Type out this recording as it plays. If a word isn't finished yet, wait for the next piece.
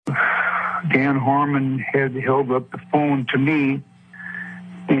Dan Harmon had held up the phone to me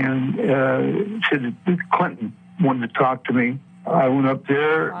and said that Clinton wanted to talk to me. I went up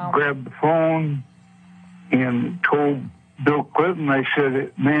there, grabbed the phone, and told Bill Clinton, I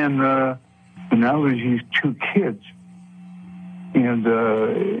said, man, now there's these 2 kids, and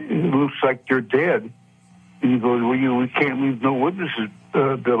it looks like they're dead. And he goes, well, we can't leave no witnesses,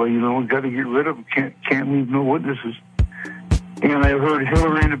 Billy. We got to get rid of them. Can't leave no witnesses. And I heard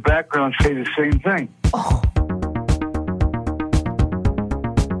Hillary in the background say the same thing. Oh.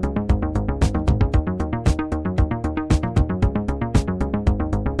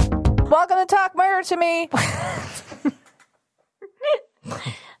 Welcome to Talk Murder to Me.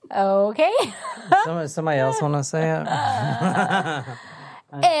 Okay. Somebody else want to say it?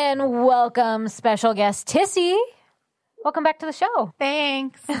 And welcome, special guest Tissy. Welcome back to the show.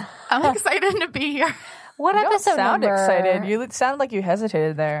 Thanks. I'm excited to be here. What You don't episode sound number? excited. You sound like you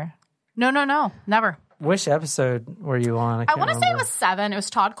hesitated there. No, never. Which episode were you on? I want to say it was 7. It was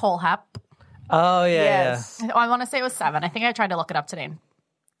Todd Colehep. Oh, yeah. Yes. I want to say it was 7. I think I tried to look it up today.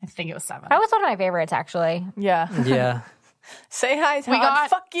 I think it was 7. That was one of my favorites, actually. Yeah. Yeah. Say hi, Todd.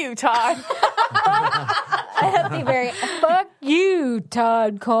 Fuck you, Todd. I have the very fuck you,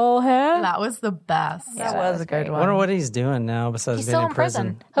 Todd Colehep. That was the best. That was a good I one. wonder what he's doing now besides He's being still in in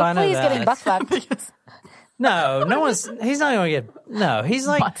prison. Oh, I know Hopefully he's that. getting butt fucked. No one's, he's not going to get, no, he's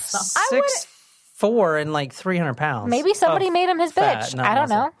like Butt stuff. 6'4" and like 300 pounds. Maybe somebody of made him his fat, bitch. not I don't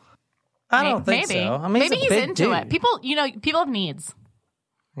muscle. know. I don't think Maybe. so. I mean, Maybe he's, he's a big into dude. it. People have needs.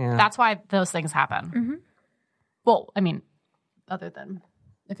 Yeah. That's why those things happen. Mm-hmm. Well, I mean, other than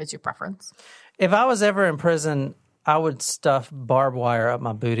if it's your preference. If I was ever in prison, I would stuff barbed wire up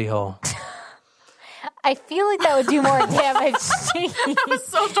my booty hole. I feel like that would do more damage to you.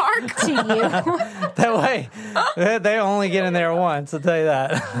 So dark. To you. That way, they only get in there once, I'll tell you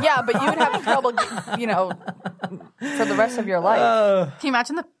that. Yeah, but you would have trouble, for the rest of your life. Can you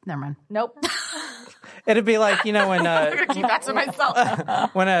imagine never mind. Nope. It'd be like, when I'm going to keep that to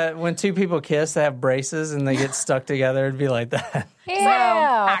myself. when 2 people kiss, they have braces and they get stuck together. It'd be like that.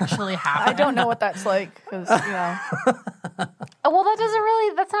 Yeah. Actually happen. I don't know what that's like because, Well,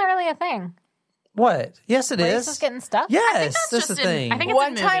 that's not really a thing. What? Yes, it is. Braces getting stuck? Yes, that's that's the just thing. I think it's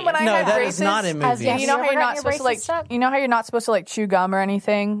one in time when I movies. No, had that braces, is not in movies. yeah, you know Have how you you're ever not gotten your supposed to braces stuck? you know how you're not supposed to chew gum or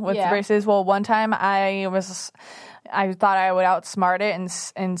anything with Yeah. the braces. Well, one time I thought I would outsmart it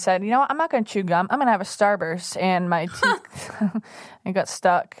and said, I'm not going to chew gum. I'm going to have a Starburst, and my teeth it got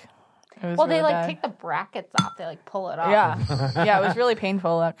stuck. It was Well, they really bad. take the brackets off. They pull it off. Yeah, it was really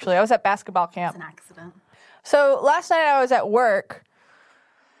painful. Actually, I was at basketball camp. An accident. So last night I was at work,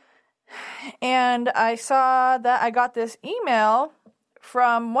 and I saw that I got this email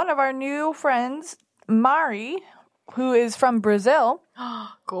from one of our new friends, Mari, who is from Brazil.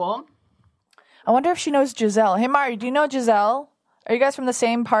 Cool. I wonder if she knows Giselle. Hey, Mari, do you know Giselle? Are you guys from the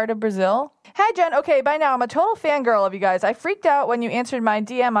same part of Brazil? Hi, Jen. Okay, by now, I'm a total fangirl of you guys. I freaked out when you answered my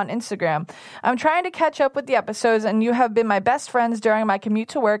DM on Instagram. I'm trying to catch up with the episodes, and you have been my best friends during my commute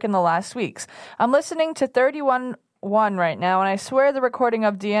to work in the last weeks. I'm listening to 31-1 right now, and I swear the recording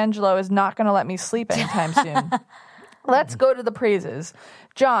of D'Angelo is not going to let me sleep anytime soon. Let's go to the praises.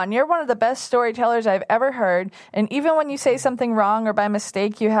 John, you're one of the best storytellers I've ever heard, and even when you say something wrong or by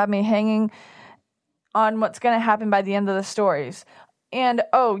mistake, you have me hanging on what's going to happen by the end of the stories. And,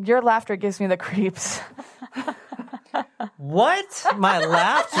 your laughter gives me the creeps. What? My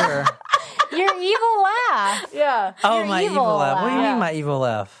laughter? Your evil laugh. Yeah. Oh, Your my evil evil laugh. What do you laugh. mean, my evil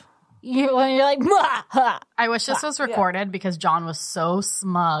laugh? When you're like, "Mwah, ha." I wish this was recorded because John was so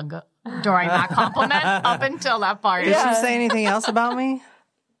smug during that compliment up until that part. Did she say anything else about me?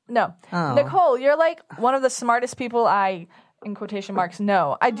 No. Oh. Nicole, you're like one of the smartest people I, in quotation marks,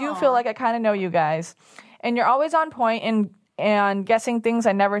 know. I do feel like I kind of know you guys. And you're always on point and guessing things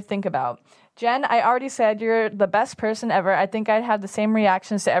I never think about. Jen, I already said you're the best person ever. I think I'd have the same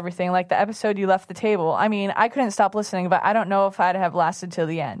reactions to everything, like the episode you left the table. I mean, I couldn't stop listening, but I don't know if I'd have lasted till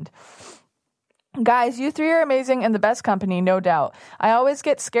the end. Guys, you 3 are amazing and the best company, no doubt. I always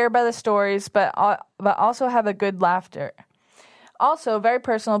get scared by the stories, but also have a good laughter. Also, very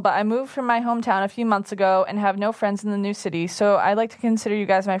personal, but I moved from my hometown a few months ago and have no friends in the new city, so I like to consider you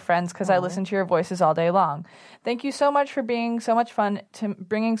guys my friends because I listen to your voices all day long. Thank you so much for bringing so much fun to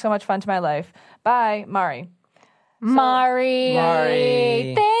my life. Bye, Mari. Mari.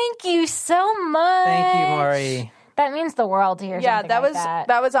 Mari. Thank you so much. Thank you, Mari. That means the world to hear Yeah, something that like was that.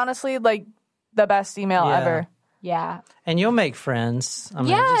 that was honestly like the best email Yeah. ever. Yeah. And you'll make friends. I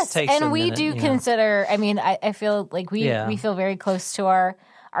mean, it Yes, just takes and a we minute, do you know. consider. I mean, I feel like we feel very close to our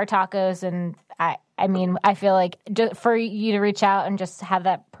tacos, and I mean, I feel like just for you to reach out and just have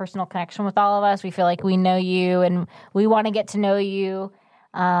that personal connection with all of us, we feel like we know you and we want to get to know you.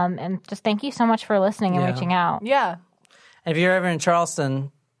 And just thank you so much for listening and reaching out. Yeah. And if you're ever in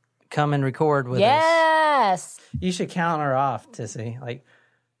Charleston, come and record with us. Yes. You should count her off, Tissy. Like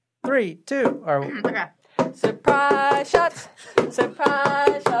 3, 2, or Okay. Surprise shots.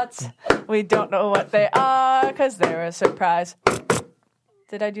 Surprise shots. We don't know what they are because they're a surprise.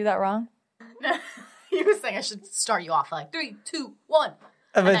 Did I do that wrong? You were saying I should start you off like 3, 2, 1.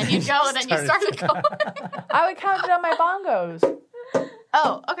 And then you go, and then you started going. I would count it on my bongos.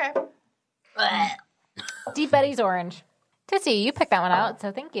 Oh, okay. Deep Eddie's Orange. Tissy, you picked that one out,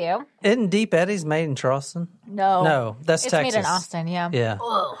 so thank you. Isn't Deep Eddie's made in Charleston? No. No, that's It's Texas. made in Austin, yeah. Yeah.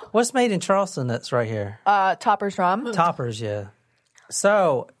 What's made in Charleston that's right here? Topper's rum. Toppers, yeah.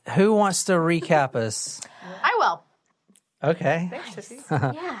 So, who wants to recap us? I will. Okay. Thanks,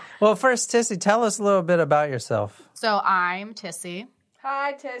 Tissy. Yeah. Well, first, Tissy, tell us a little bit about yourself. So I'm Tissy.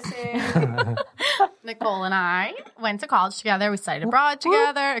 Hi, Tissy. Nicole and I went to college together. We studied abroad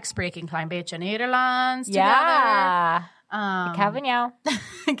together. Ik spreek een klein beetje Nederlands together. Yeah. Calvin, yeah.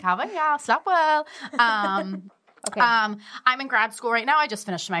 Calvin, yeah, slaap wel. Okay. I'm in grad school right now. I just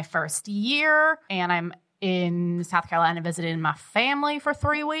finished my first year, and I'm in South Carolina visiting my family for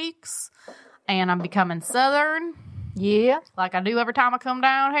 3 weeks. And I'm becoming Southern, Yeah. like I do every time I come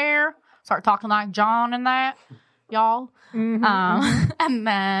down here. Start talking like John and that, y'all. And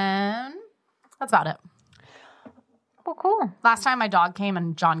then that's about it. Well, cool. Last time my dog came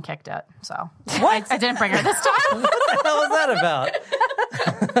and John kicked it, so I didn't bring her this time. What the hell was that about?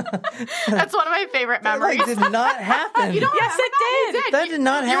 That's one of my favorite That memories. did not happen. Yes, it did. That did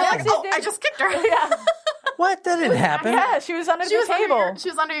not happen. Oh, I just kicked her. Yeah. What? That didn't happen. Yeah, she was under the table. She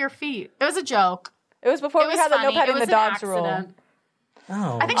was under your feet. It was a joke. It was before It we was had the funny. no petting It was the an dogs rule. accident.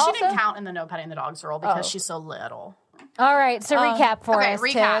 Oh. I think she didn't Also- count in the no petting the dogs rule because she's so little. All right, so recap for Okay, us,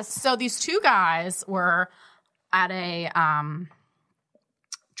 recap. Tiss. So these two guys were at a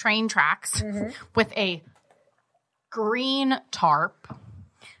train tracks with a green tarp,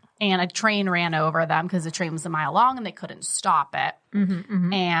 and a train ran over them because the train was a mile long and they couldn't stop it.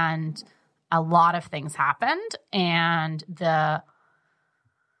 And a lot of things happened, and the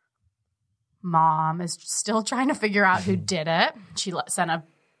mom is still trying to figure out who did it. She sent a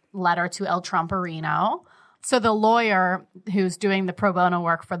letter to El Trumperino. So the lawyer who's doing the pro bono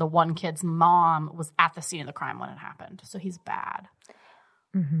work for the one kid's mom was at the scene of the crime when it happened. So he's bad.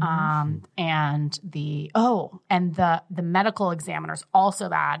 And the medical examiner's also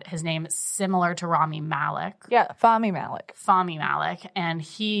bad. His name is similar to Rami Malek. Yeah, Fahmy Malik. Fahmy Malik. And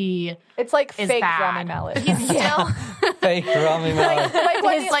he It's like is fake bad. Rami Malik. But he's still Fake Rami Malek.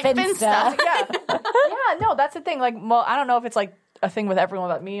 he's like Finsta. Yeah. Yeah, no, that's the thing. Like, well, I don't know if it's like a thing with everyone,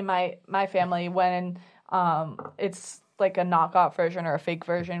 but me and my family, when it's like a knockoff version or a fake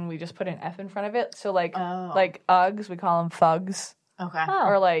version, we just put an F in front of it. So like Uggs, we call them Fugs. Okay.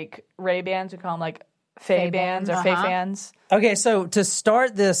 Or like Ray-Bans, we call them like Fay-Bans or Fay-Fans. Okay, so to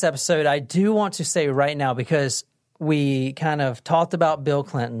start this episode, I do want to say right now, because we kind of talked about Bill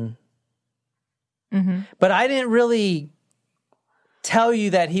Clinton, but I didn't really tell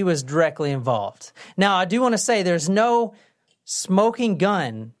you that he was directly involved. Now, I do want to say there's no smoking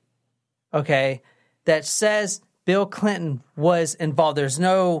gun, okay, that says Bill Clinton was involved. There's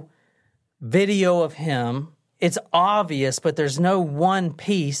no video of him. It's obvious, but there's no one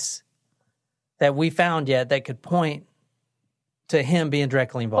piece that we found yet that could point to him being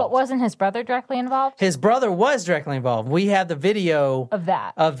directly involved. But wasn't his brother directly involved? His brother was directly involved. We have the video Of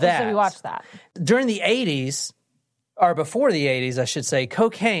that. that. So we watched that. During the 80s, or before the 80s, I should say,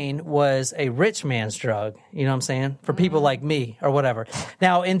 cocaine was a rich man's drug. You know what I'm saying? For people like me or whatever.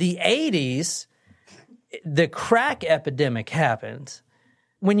 Now, in the 80s, the crack epidemic happened.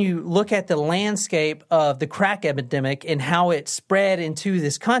 When you look at the landscape of the crack epidemic and how it spread into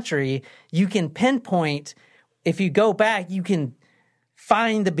this country, you can pinpoint, if you go back, you can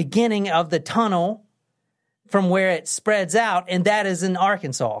find the beginning of the tunnel from where it spreads out, and that is in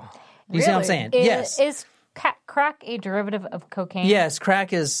Arkansas. You see what I'm saying? Yes. Is crack a derivative of cocaine? Yes,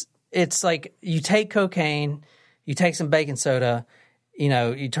 crack is, it's like you take cocaine, you take some baking soda,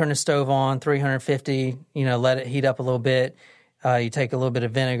 you turn the stove on, 350, let it heat up a little bit. You take a little bit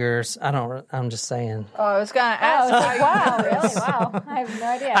of vinegars. I'm just saying. Oh, I was going to Oh, ask. it's like, wow, really? Wow. I have no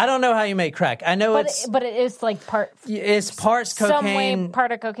idea. I don't know how you make crack. I know but it is like it's parts some cocaine. way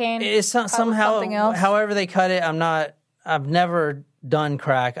part of cocaine. It's somehow, something else. however they cut it. I've never done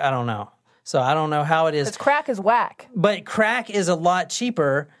crack. I don't know. So I don't know how it is. It's crack is whack. But crack is a lot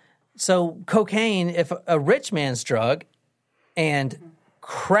cheaper. So cocaine, if a rich man's drug, and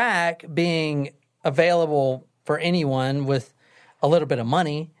crack being available for anyone with a little bit of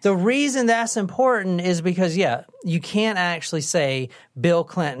money. The reason that's important is because, you can't actually say Bill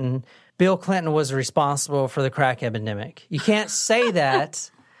Clinton was responsible for the crack epidemic. You can't say that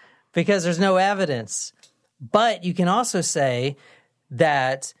because there's no evidence. But you can also say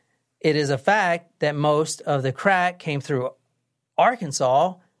that it is a fact that most of the crack came through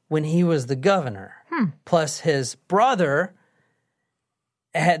Arkansas when he was the governor. Plus his brother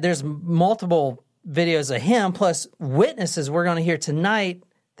there's multiple videos of him, plus witnesses we're going to hear tonight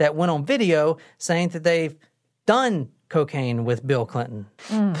that went on video saying that they've done cocaine with Bill Clinton.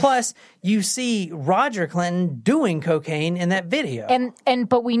 Plus, you see Roger Clinton doing cocaine in that video.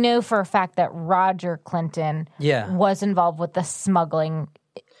 But we know for a fact that Roger Clinton was involved with the smuggling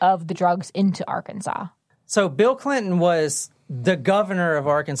of the drugs into Arkansas. So Bill Clinton was the governor of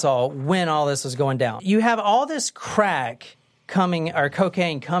Arkansas when all this was going down. You have all this crack coming, or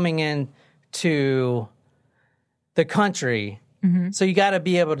cocaine coming in to the country. So you got to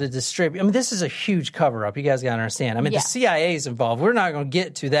be able to distribute. I mean, this is a huge cover-up. You guys got to understand. I mean, the CIA is involved. We're not going to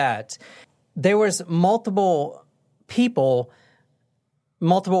get to that. There was multiple people,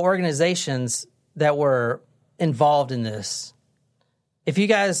 multiple organizations that were involved in this. If you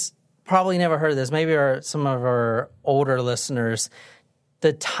guys probably never heard of this, maybe some of our older listeners,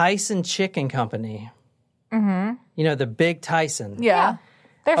 the Tyson Chicken Company. You know, the Big Tyson. Yeah.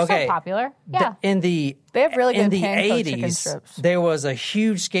 They're so popular. Yeah. They have really good in the pan-cooked chicken 80s, strips. there was a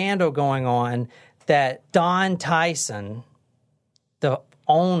huge scandal going on that Don Tyson, the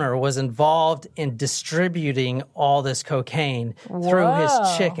owner, was involved in distributing all this cocaine through his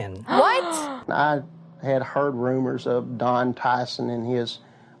chicken. What? I had heard rumors of Don Tyson and his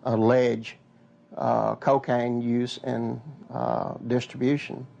alleged cocaine use and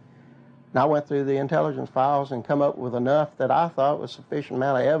distribution. And I went through the intelligence files and come up with enough that I thought was sufficient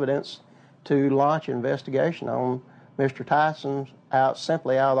amount of evidence to launch an investigation on Mr. Tyson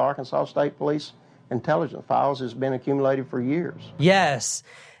simply out of the Arkansas State Police intelligence files has been accumulated for years. Yes.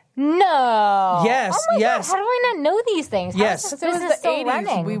 No. Yes, Oh my yes. God, how do I not know these things? Yes. How is It was this the still 80s.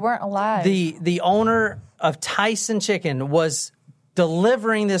 running? We weren't alive. The owner of Tyson Chicken was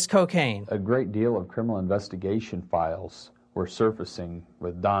delivering this cocaine. A great deal of criminal investigation files were surfacing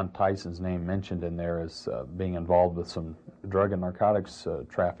with Don Tyson's name mentioned in there as being involved with some drug and narcotics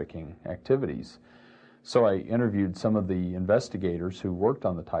trafficking activities. So I interviewed some of the investigators who worked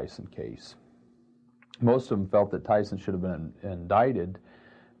on the Tyson case. Most of them felt that Tyson should have been indicted,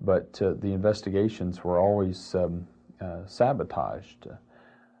 but the investigations were always sabotaged,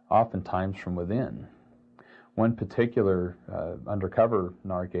 oftentimes from within. One particular undercover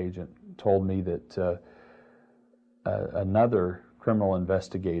narc agent told me that another criminal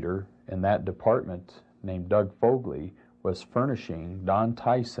investigator in that department named Doug Fogley was furnishing Don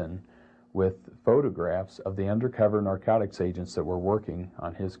Tyson with photographs of the undercover narcotics agents that were working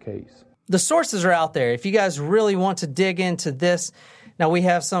on his case. The sources are out there. If you guys really want to dig into this, now we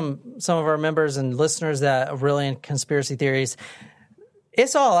have some of our members and listeners that are really in conspiracy theories.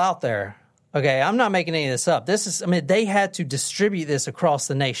 It's all out there. Okay, I'm not making any of this up. They had to distribute this across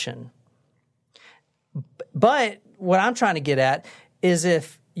the nation. But what I'm trying to get at is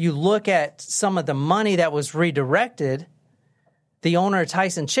if you look at some of the money that was redirected, the owner of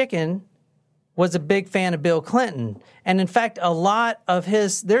Tyson Chicken was a big fan of Bill Clinton. And in fact, a lot of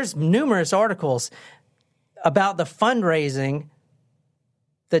there's numerous articles about the fundraising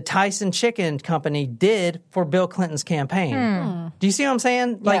the Tyson Chicken Company did for Bill Clinton's campaign. Do you see what I'm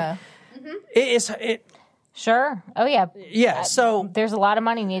saying? Yeah. Sure. Oh, yeah. Yeah, so there's a lot of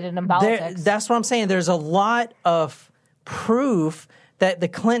money needed in politics. that's what I'm saying. There's a lot of proof that the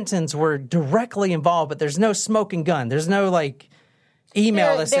Clintons were directly involved, but there's no smoking gun. There's no,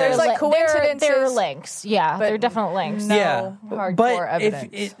 email that says... like coincidences. There are links. Yeah, there are definite links. No hardcore but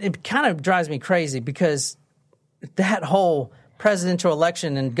evidence. It kind of drives me crazy because that whole presidential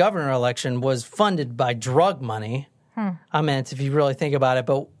election and governor election was funded by drug money. I meant, if you really think about it,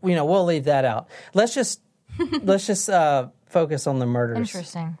 but we'll leave that out. Let's just focus on the murders.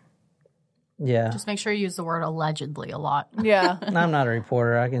 Interesting. Yeah, Just make sure you use the word allegedly a lot. Yeah. I'm not a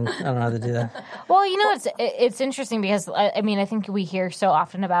reporter. I don't know how to do that. Well, it's interesting because I think we hear so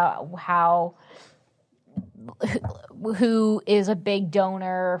often about how who is a big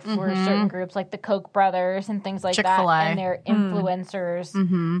donor for certain groups like the Koch brothers and things like Chick-fil-A. that, and they're influencers.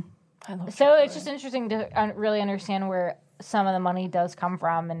 So it's just interesting to really understand where some of the money does come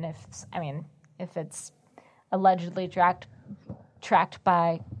from, and if it's allegedly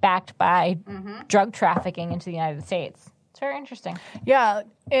backed by drug trafficking into the United States. It's very interesting. Yeah,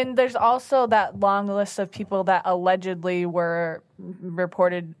 and there's also that long list of people that allegedly were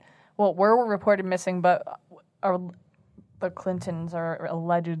reported missing, but the Clintons are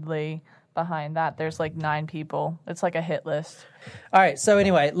allegedly behind that. There's like 9 people. It's like a hit list. All right, so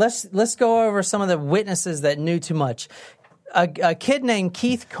anyway, let's go over some of the witnesses that knew too much. A kid named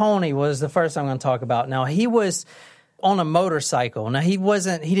Keith Coney was the first I'm going to talk about. Now, he was on a motorcycle. Now, he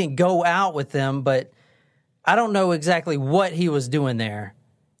didn't go out with them, but I don't know exactly what he was doing there.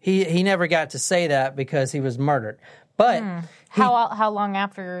 He never got to say that because he was murdered. But how long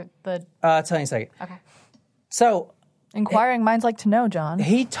after the? I'll tell you in a second. Okay. So, inquiring minds like to know, John.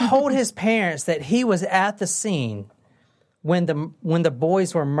 He told his parents that he was at the scene when the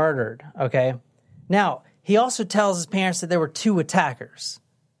boys were murdered. Okay. Now, he also tells his parents that there were 2 attackers.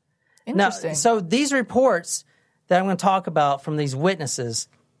 Interesting. Now, so these reports that I'm going to talk about from these witnesses,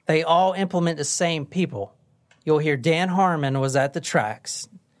 they all implement the same people. You'll hear Dan Harmon was at the tracks,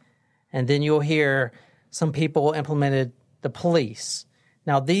 and then you'll hear some people implemented the police.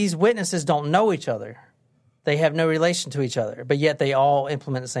 Now, these witnesses don't know each other. They have no relation to each other, but yet they all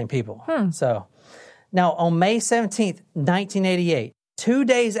implement the same people. So, now, on May 17th, 1988, 2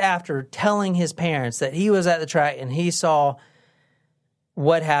 days after telling his parents that he was at the track and he saw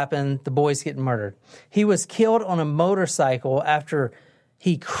what happened, the boys getting murdered, he was killed on a motorcycle after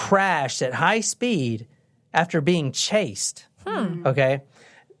he crashed at high speed after being chased. Okay?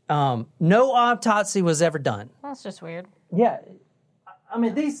 No autopsy was ever done. That's just weird. Yeah. I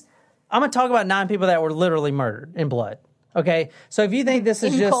mean, I'm going to talk about 9 people that were literally murdered in blood. Okay? So if you think this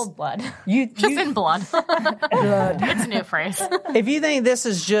is In just... cold blood. Just in blood. It's a new phrase. If you think this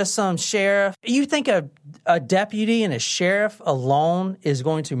is just some sheriff, you think a deputy and a sheriff alone is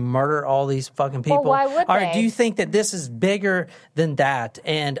going to murder all these fucking people? Well, why would Or they? do you think that this is bigger than that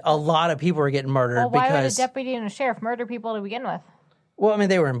and a lot of people are getting murdered? Well, why because, would a deputy and a sheriff murder people to begin with? Well, I mean,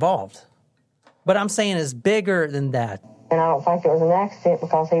 they were involved. But I'm saying it's bigger than that. And I don't think it was an accident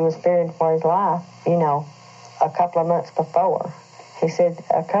because he was fearing for his life, a couple of months before. He said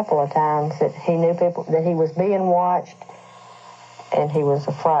a couple of times that he knew people, that he was being watched, and he was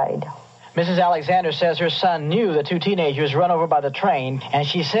afraid. Mrs. Alexander says her son knew the 2 teenagers run over by the train, and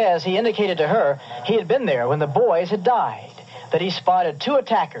she says he indicated to her he had been there when the boys had died, that he spotted 2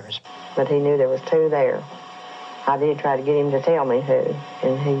 attackers. But he knew there was 2 there. I did try to get him to tell me who,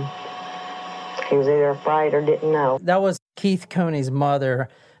 and he was either afraid or didn't know. That was Keith Coney's mother,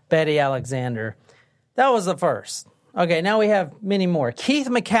 Betty Alexander. That was the first. Okay, now we have many more. Keith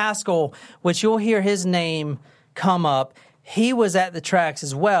McCaskill, which you'll hear his name come up, he was at the tracks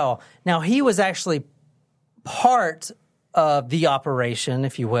as well. Now, he was actually part of the operation,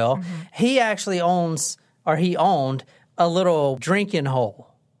 if you will. Mm-hmm. He actually owned a little drinking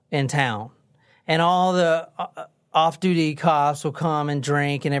hole in town. And all the off-duty cops will come and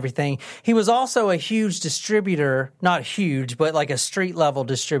drink and everything. He was also a huge distributor, not huge, but like a street-level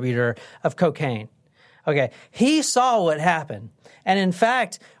distributor of cocaine. Okay, he saw what happened. And in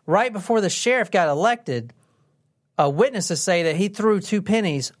fact, right before the sheriff got elected, witnesses say that he threw 2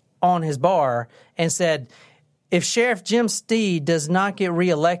 pennies on his bar and said, if Sheriff Jim Steed does not get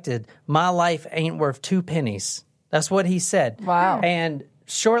reelected, my life ain't worth 2 pennies. That's what he said. Wow. And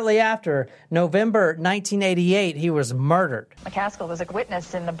shortly after, November 1988, he was murdered. McCaskill was a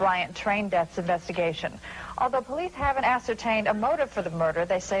witness in the Bryant train deaths investigation. Although police haven't ascertained a motive for the murder,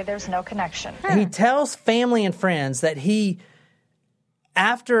 they say there's no connection. He tells family and friends that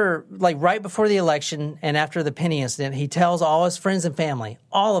right before the election and after the penny incident, he tells all his friends and family,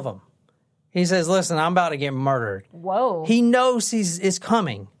 all of them, he says, listen, I'm about to get murdered. Whoa. He knows it's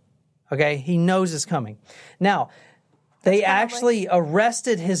coming. Okay? He knows it's coming. Now, they actually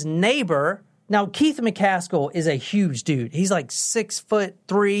arrested his neighbor. Now, Keith McCaskill is a huge dude. He's like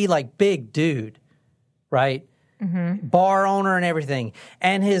 6'3", like big dude, right? Mm-hmm. Bar owner and everything.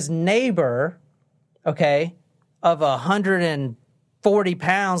 And his neighbor, okay, of 140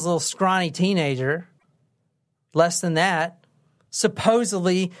 pounds, little scrawny teenager, less than that,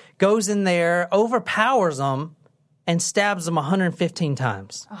 supposedly goes in there, overpowers him, and stabs him 115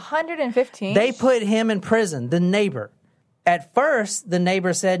 times. 115? They put him in prison, the neighbor. At first, the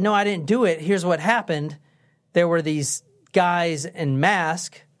neighbor said, no, I didn't do it. Here's what happened. There were these guys in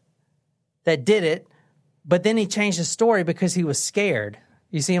masks that did it, but then he changed his story because he was scared.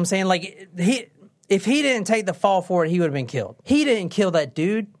 You see what I'm saying? Like, if he didn't take the fall for it, he would have been killed. He didn't kill that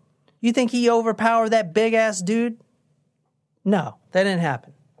dude. You think he overpowered that big-ass dude? No, that didn't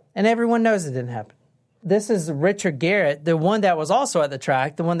happen. And everyone knows it didn't happen. This is Richard Garrett, the one that was also at the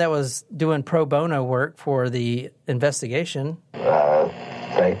track, the one that was doing pro bono work for the investigation.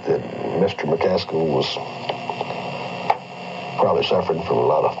 I think that Mr. McCaskill was probably suffering from a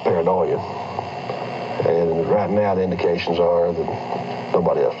lot of paranoia. And right now, the indications are that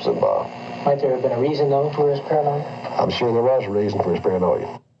nobody else was involved. Might there have been a reason, though, for his paranoia? I'm sure there was a reason for his paranoia.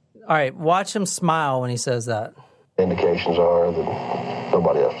 All right, watch him smile when he says that. Indications are that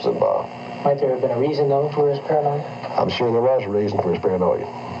nobody else was involved. Might there have been a reason, though, for his paranoia? I'm sure there was a reason for his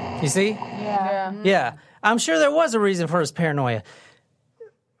paranoia. You see? Yeah. I'm sure there was a reason for his paranoia.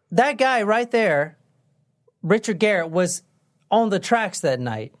 That guy right there, Richard Garrett, was on the tracks that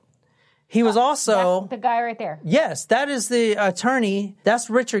night. He was also... the guy right there. Yes, that is the attorney. That's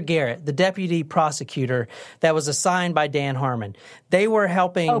Richard Garrett, the deputy prosecutor that was assigned by Dan Harmon. They were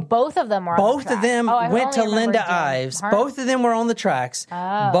helping... Oh, both of them were on the Both tracks. of them went to Linda Ives. Both of them were on the tracks.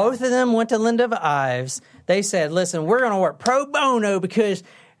 Oh. Both of them went to Linda Ives. They said, listen, we're going to work pro bono because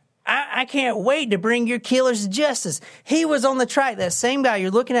I can't wait to bring your killers to justice. He was on the track. That same guy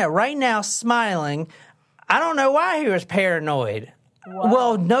you're looking at right now smiling. I don't know why he was paranoid. Whoa.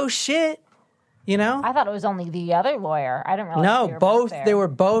 Well, no shit. You know? I thought it was only the other lawyer. I didn't realize No, they were both both. They were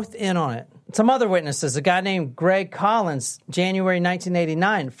both in on it. Some other witnesses, a guy named Greg Collins, January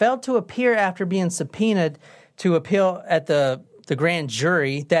 1989, failed to appear after being subpoenaed to appeal at the grand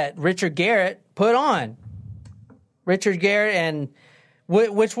jury that Richard Garrett put on. Richard Garrett, and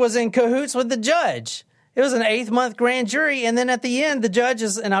which was in cahoots with the judge. It was an 8-month grand jury, and then at the end, the judge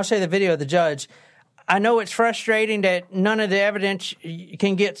is, and I'll show you the video of the judge. I know it's frustrating that none of the evidence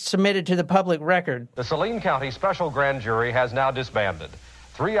can get submitted to the public record. The Saline County Special Grand Jury has now disbanded.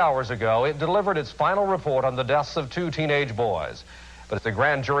 3 hours ago, it delivered its final report on the deaths of 2 teenage boys. But the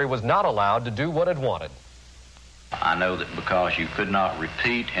grand jury was not allowed to do what it wanted. I know that because you could not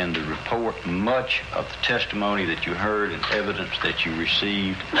repeat in the report much of the testimony that you heard and evidence that you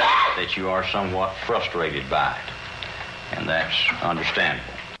received, that you are somewhat frustrated by it. And that's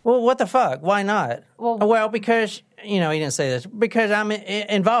understandable. Well, what the fuck? Why not? Well, because, he didn't say this, because I'm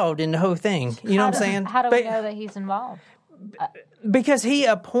involved in the whole thing. You know what I'm saying? How do we know that he's involved? Because he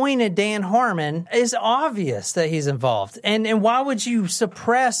appointed Dan Harmon. It's obvious that he's involved. And why would you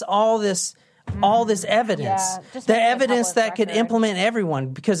suppress all this evidence? The evidence that could implement everyone.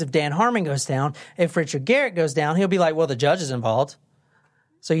 Because if Dan Harmon goes down, if Richard Garrett goes down, he'll be like, well, the judge is involved.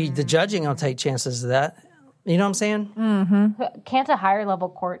 So the judge ain't going to take chances of that. You know what I'm saying? Mm-hmm. Can't a higher level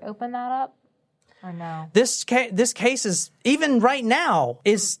court open that up? Or no? This case is, even right now,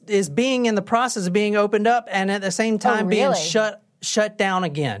 is being in the process of being opened up and at the same time being shut down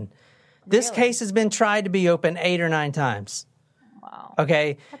again. This case has been tried to be open 8 or 9 times. Wow.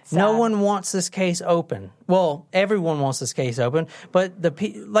 Okay? No one wants this case open. Well, everyone wants this case open, but the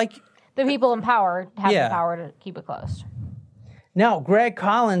people in power have the power to keep it closed. Now, Greg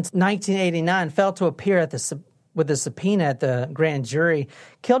Collins, 1989, failed to appear with a subpoena at the grand jury,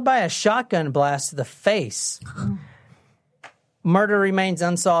 killed by a shotgun blast to the face. Murder remains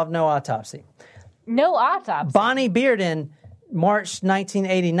unsolved, no autopsy. No autopsy? Bonnie Bearden, March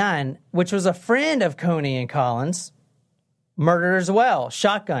 1989, which was a friend of Coney and Collins, murdered as well,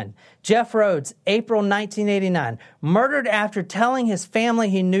 shotgun. Jeff Rhodes, April 1989, murdered after telling his family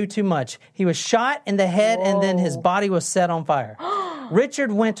he knew too much. He was shot in the head and then his body was set on fire.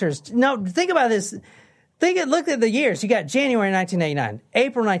 Richard Winters, no, think about this. Look at the years. You got January 1989,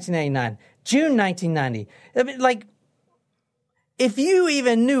 April 1989, June 1990. I mean, if you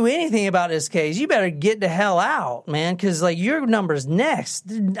even knew anything about this case, you better get the hell out, man, because your number's next.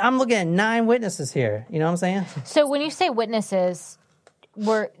 I'm looking at 9 witnesses here. You know what I'm saying? So when you say witnesses,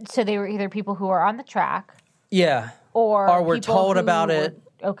 they were either people who are on the track, or were told about it.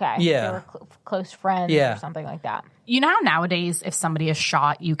 Okay, yeah, they were close friends, or something like that. You know how nowadays, if somebody is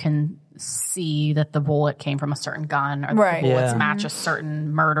shot, you can see that the bullet came from a certain gun, or the bullets match a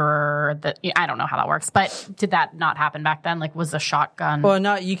certain murderer. That I don't know how that works, but did that not happen back then? Was a shotgun? Well,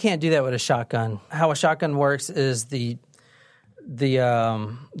 no, you can't do that with a shotgun. How a shotgun works is the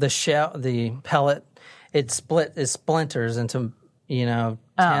shell, the pellet, it splinters into 10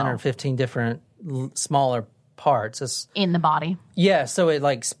 or 15 different smaller parts. It's in the body. Yeah, so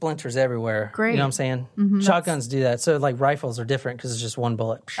it splinters everywhere. Great. You know what I'm saying? Mm-hmm. Shotguns do that. So rifles are different because it's just one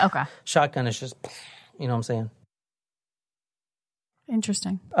bullet. Okay. Shotgun is just, you know what I'm saying?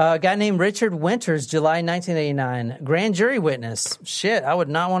 Interesting. A guy named Richard Winters, July 1989, grand jury witness. Shit, I would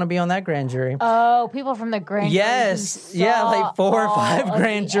not want to be on that grand jury. Oh, people from the grand jury. Yes. Yeah, 4 or 5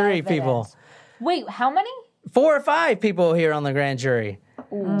 grand jury people. Wait, how many? 4 or 5 people here on the grand jury.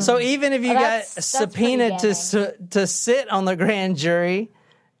 So even if you got subpoenaed to sit on the grand jury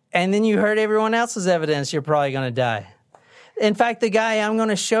and then you heard everyone else's evidence, you're probably going to die. In fact, the guy I'm going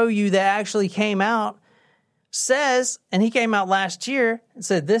to show you that actually came out says, and he came out last year and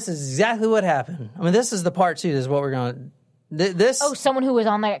said, this is exactly what happened. I mean, this is the part 2. This is what we're going to someone who was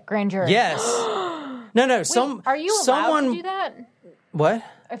on that grand jury. Yes. No. Wait, are you allowed to do that? What?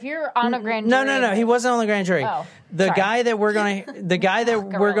 If you're on a grand jury. No. He wasn't on the grand jury. Oh, the guy that we're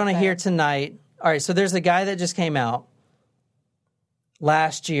gonna hear tonight. All right. So there's a guy that just came out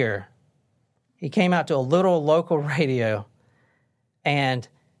last year. He came out to a little local radio, and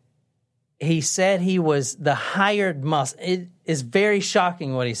he said he was the hired muscle. It is very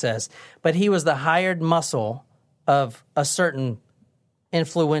shocking what he says, but he was the hired muscle of a certain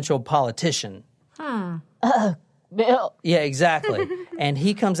influential politician. Bill. Yeah, exactly. And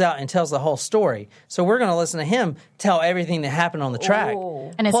he comes out and tells the whole story. So we're going to listen to him tell everything that happened on the track.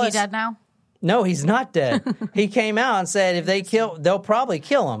 Ooh. And is he dead now? No, he's not dead. He came out and said if they they'll probably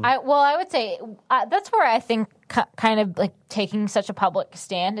kill him. I would say that's where I think kind of like taking such a public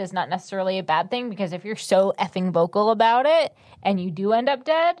stand is not necessarily a bad thing, because if you're so effing vocal about it and you do end up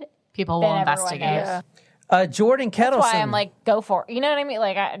dead, people will investigate. Jordan Kettleson. That's why I'm like, go for it. You know what I mean?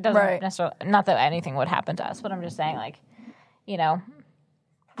 Like, it doesn't necessarily, not that anything would happen to us, but I'm just saying, like, you know,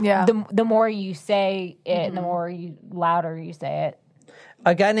 the more you say it, and the more louder you say it.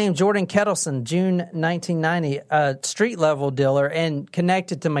 A guy named Jordan Kettleson, June 1990, a street-level dealer and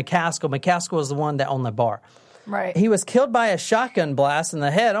connected to McCaskill. McCaskill was the one that owned the bar. Right. He was killed by a shotgun blast in the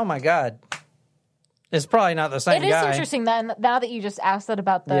head. Oh, my God. It's probably not the same guy. It is interesting that now that you just asked that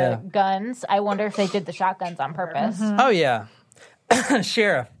about the guns, I wonder if they did the shotguns on purpose. Oh, yeah.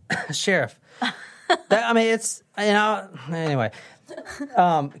 Sheriff. It's, anyway.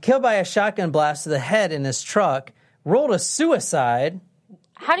 Killed by a shotgun blast to the head in his truck, ruled a suicide.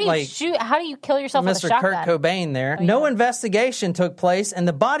 How do you shoot? How do you kill yourself with a shotgun? Mr. Kurt Cobain there. Oh, yeah. No investigation took place, and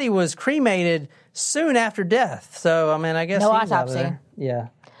the body was cremated soon after death. So, I guess no he was autopsy. Out there. Yeah.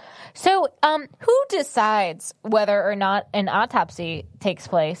 So, who decides whether or not an autopsy takes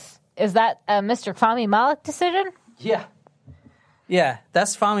place? Is that a Mr. Fahmy Malek decision? Yeah. Yeah,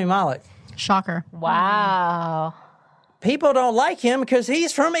 that's Fahmy Malek. Shocker. Wow. People don't like him because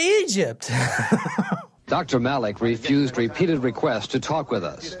he's from Egypt. Dr. Malek refused repeated requests to talk with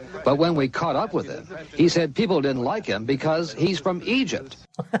us. But when we caught up with him, he said people didn't like him because he's from Egypt.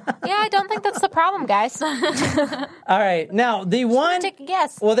 Yeah, I don't think that's the problem, guys. All right. Now, the one... Take a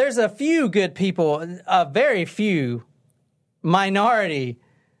guess. Well, there's a few good people, a very few minority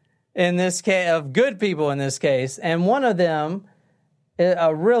in this case, of good people in this case. And one of them,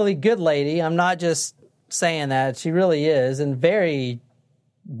 a really good lady, I'm not just saying that, she really is, and very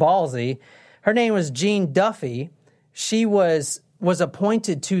ballsy. Her name was Jean Duffy. She was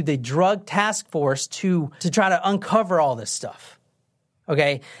appointed to the drug task force to try to uncover all this stuff.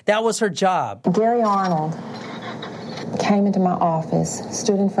 Okay? That was her job. Gary Arnold came into my office,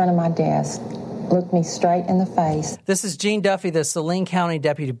 stood in front of my desk, looked me straight in the face. This is Jean Duffy, the Saline County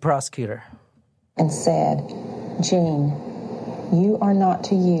Deputy Prosecutor. And said, Jean, you are not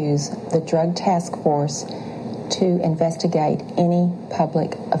to use the drug task force to investigate any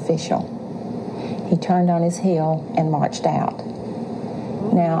public official. He turned on his heel and marched out.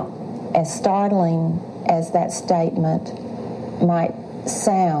 Now, as startling as that statement might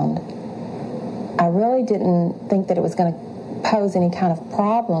sound, I really didn't think that it was going to pose any kind of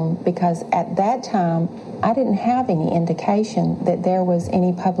problem, because at that time, I didn't have any indication that there was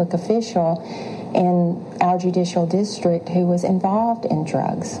any public official in our judicial district who was involved in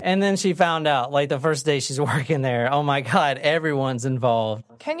drugs. And then she found out, like the first day she's working there, oh my God, everyone's involved.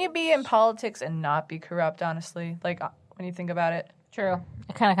 Can you be in politics and not be corrupt, honestly? Like, when you think about it? True.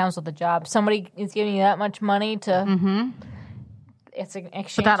 It kind of comes with the job. Somebody is giving you that much money to... Mm-hmm. It's an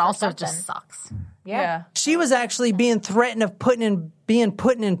exchange. But that also just sucks. Yeah. She was actually being threatened of being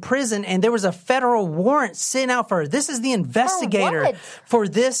put in prison, and there was a federal warrant sent out for her. This is the investigator for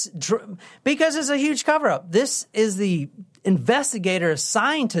this, because it's a huge cover-up. This is the investigator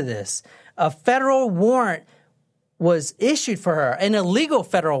assigned to this. A federal warrant was issued for her, an illegal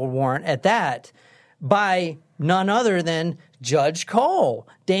federal warrant at that, by none other than Judge Cole,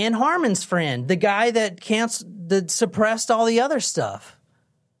 Dan Harmon's friend, the guy that suppressed all the other stuff.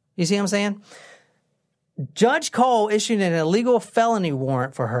 You see what I'm saying? Judge Cole issued an illegal felony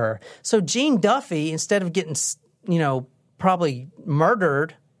warrant for her. So Jean Duffy, instead of getting, probably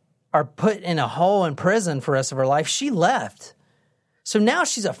murdered or put in a hole in prison for the rest of her life, she left. So now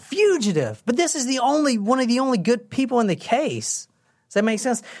she's a fugitive. But this is one of the only good people in the case. Does that make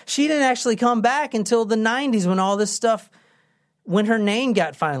sense? She didn't actually come back until the 90s when all this stuff, when her name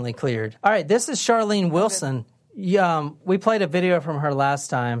got finally cleared. All right, this is Charlene Wilson. We played a video from her last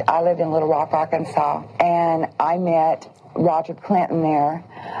time. I lived in Little Rock, Arkansas, and I met Roger Clinton there,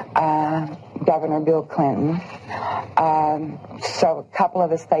 Governor Bill Clinton. So a couple of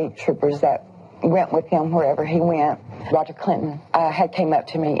the state troopers that went with him wherever he went. Roger Clinton had came up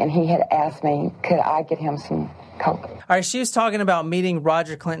to me and he had asked me, could I get him some coke? All right, she was talking about meeting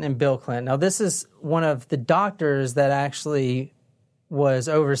Roger Clinton and Bill Clinton. Now, this is one of the doctors that actually was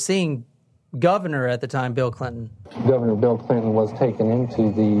overseeing Governor at the time, Bill Clinton. Governor Bill Clinton was taken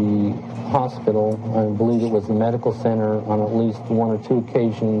into the hospital, I believe it was the medical center, on at least one or two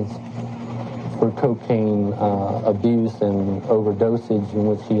occasions for cocaine abuse and overdosage, in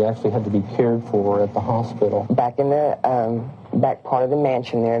which he actually had to be cared for at the hospital. Back in the back part of the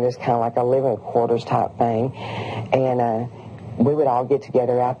mansion there's kind of like a living quarters type thing, and we would all get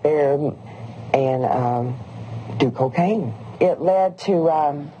together out there and do cocaine. It led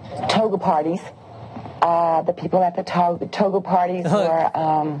to toga parties. The people at the toga parties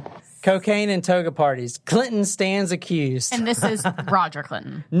were... cocaine and toga parties. Clinton stands accused. And this is Roger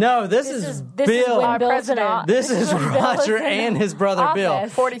Clinton. No, this is Bill. President. This is Roger and his brother Bill.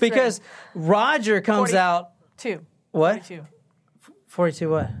 43. Because Roger comes out... 42. What? 42. 42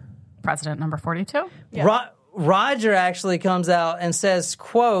 what? President number 42? Yeah. Roger actually comes out and says,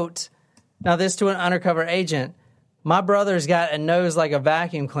 quote, now this to an undercover agent, my brother's got a nose like a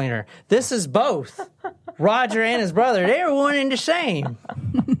vacuum cleaner. This is both Roger and his brother. They were one and the same.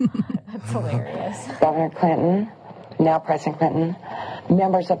 That's hilarious. Governor Clinton, now President Clinton,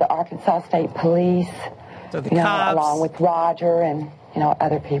 members of the Arkansas State Police, So the cops. along with Roger and,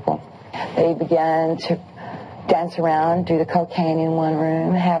 other people. They began to dance around, do the cocaine in one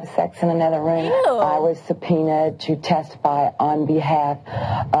room, have sex in another room. Ew. I was subpoenaed to testify on behalf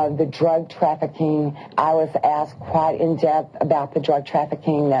of the drug trafficking. I was asked quite in depth about the drug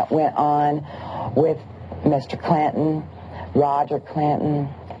trafficking that went on with Mr. Clinton, Roger Clinton,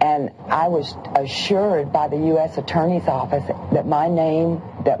 and I was assured by the U.S. Attorney's Office that my name,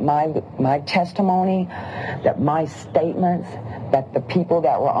 that my testimony, that my statements, that the people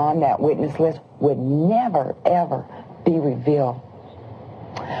that were on that witness list would never, ever be revealed.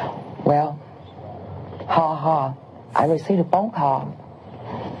 Well, I received a phone call,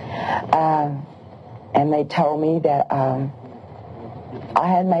 and they told me that I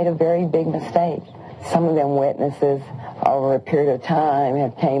had made a very big mistake. Some of them witnesses over a period of time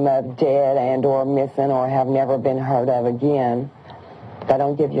have came up dead and or missing or have never been heard of again. That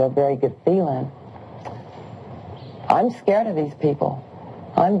don't give you a very good feeling. I'm scared of these people.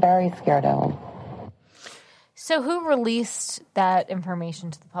 I'm very scared of them. So who released that information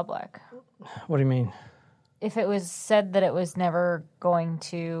to the public? What do you mean? If it was said that it was never going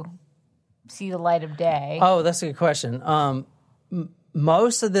to see the light of day. Oh, that's a good question.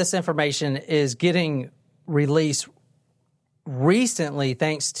 Most of this information is getting released recently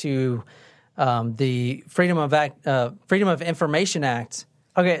thanks to the Freedom of Information Act.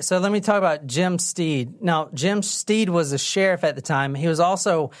 Okay, so let me talk about Jim Steed. Now, Jim Steed was a sheriff at the time. He was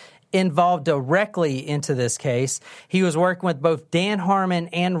also involved directly into this case. He was working with both Dan Harmon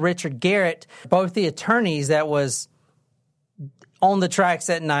and Richard Garrett, both the attorneys that was on the tracks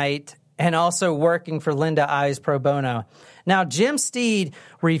at night and also working for Linda Ives pro bono. Now, Jim Steed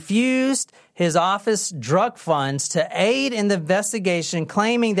refused his office drug funds to aid in the investigation,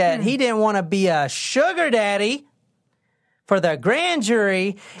 claiming that he didn't want to be a sugar daddy for the grand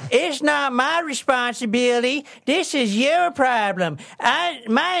jury. It's not my responsibility. This is your problem.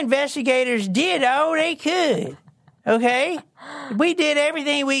 My investigators did all they could. Okay? We did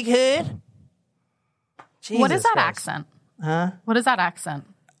everything we could. Jesus what is that Christ. accent? Huh? What is that accent?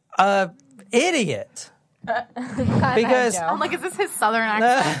 Idiot. Because I'm like, is this his southern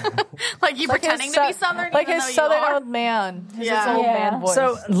accent? Like you pretending to be southern, like even his though you southern are? old man, his Yeah. old Yeah. man voice.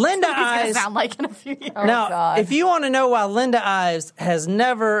 So Linda He's gonna Ives. sound like in a few years. Now, God. if you want to know why Linda Ives has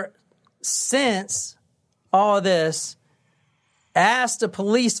never, since all this, asked a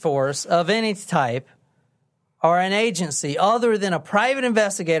police force of any type or an agency other than a private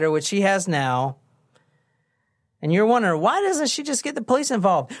investigator, which she has now, and you're wondering, why doesn't she just get the police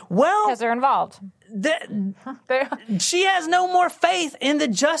involved? Well, Because they're involved. She has no more faith in the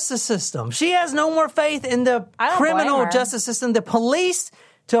justice system. She has no more faith in the I don't criminal blame her. justice system. The police,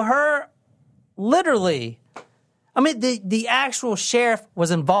 to her, literally, I mean, the actual sheriff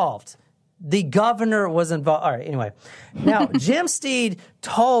was involved. The governor was involved. All right, anyway. Now, Jim Steed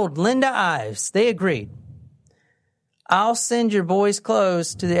told Linda Ives, they agreed, I'll send your boys'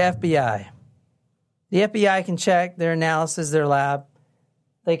 clothes to the FBI. The FBI can check their analysis, their lab.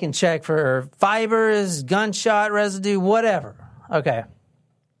 They can check for fibers, gunshot residue, whatever. Okay.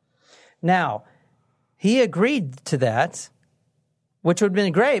 Now, he agreed to that, which would have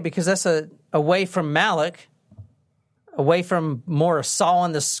been great because that's away from Malik, away from more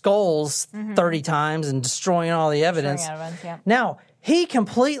sawing the skulls 30 times and destroying all the evidence. Yeah. Now, he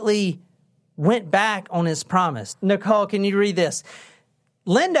completely went back on his promise. Nicole, can you read this?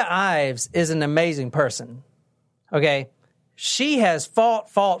 Linda Ives is an amazing person, okay? She has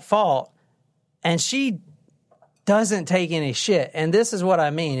fought, and she doesn't take any shit. And this is what I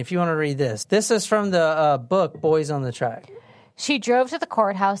mean, if you want to read this. This is from the book, Boys on the Track. She drove to the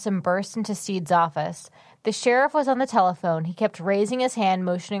courthouse and burst into Steed's office. The sheriff was on the telephone. He kept raising his hand,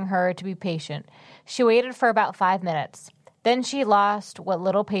 motioning her to be patient. She waited for about 5 minutes. Then she lost what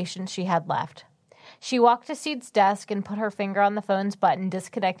little patience she had left. She walked to Steed's desk and put her finger on the phone's button,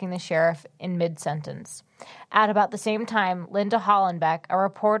 disconnecting the sheriff in mid-sentence. At about the same time, Linda Hollenbeck, a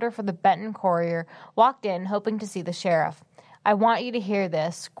reporter for the Benton Courier, walked in, hoping to see the sheriff. "I want you to hear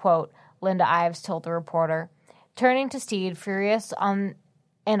this," quote, Linda Ives told the reporter. Turning to Steed, furious and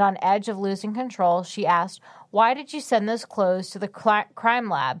on edge of losing control, she asked, "Why did you send those clothes to the crime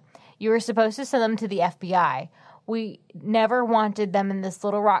lab? You were supposed to send them to the FBI. We never wanted them in this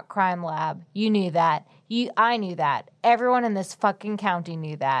Little Rock crime lab. You knew that. I knew that. Everyone in this fucking county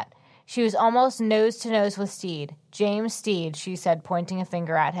knew that." She was almost nose to nose with Steed. "James Steed," she said, pointing a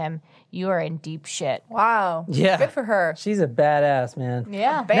finger at him, "you are in deep shit." Wow. Yeah. Good for her. She's a badass, man.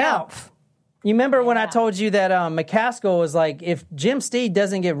 Yeah. Now, you remember when I told you that McCaskill was like, if Jim Steed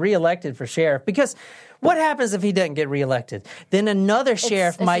doesn't get reelected for sheriff, because what happens if he doesn't get reelected? Then another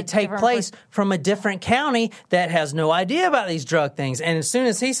sheriff might take place from a different county that has no idea about these drug things. And as soon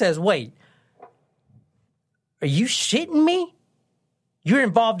as he says, "Wait, are you shitting me? You're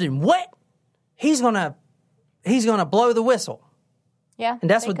involved in what?" He's gonna blow the whistle. Yeah. And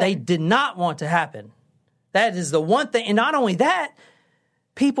that's what they did not want to happen. That is the one thing. And not only that,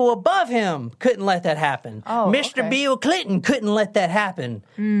 people above him couldn't let that happen. Mr. Bill Clinton couldn't let that happen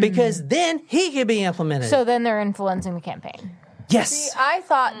because then he could be implemented. So then they're influencing the campaign. Yes. See, I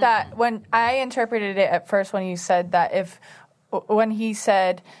thought that when I interpreted it at first when you said that when he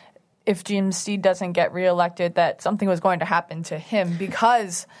said if Jim Steed doesn't get reelected, that something was going to happen to him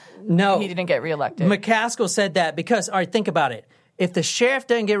because he didn't get reelected. McCaskill said that because, all right, think about it. If the sheriff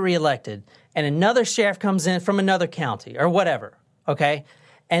doesn't get reelected and another sheriff comes in from another county or whatever, okay,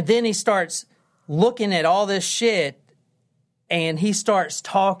 and then he starts looking at all this shit and he starts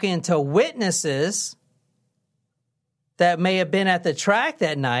talking to witnesses that may have been at the track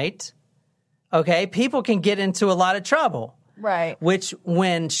that night, okay, people can get into a lot of trouble. Right. Which,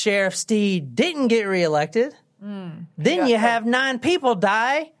 when Sheriff Steed didn't get reelected, then you have 9 people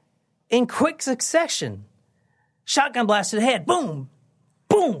die in quick succession. Shotgun blast to the head. Boom.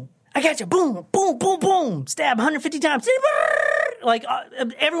 Boom. I got you. Boom. Boom. Boom. Boom. Stab 150 times. Like,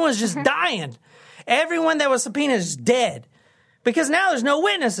 everyone's just dying. Everyone that was subpoenaed is dead. Because now there's no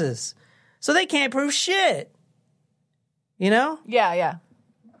witnesses. So they can't prove shit. You know? Yeah.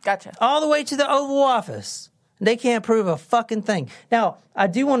 Gotcha. All the way to the Oval Office. They can't prove a fucking thing. Now, I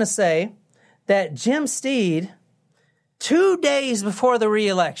do want to say that Jim Steed, 2 days before the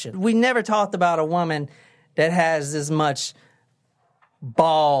re-election, we never talked about a woman that has as much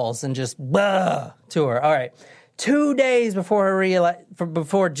balls and just to her. All right. 2 days before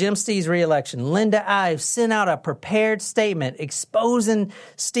before Jim Steed's re-election, Linda Ives sent out a prepared statement exposing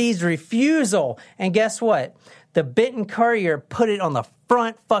Steed's refusal. And guess what? The Benton Courier put it on the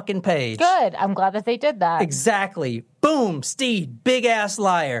front fucking page. Good. I'm glad that they did that. Exactly. Boom. Steed, big ass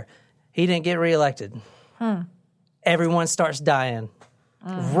liar. He didn't get reelected. Everyone starts dying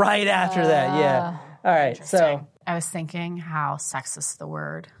right after that. Yeah. All right. So I was thinking how sexist the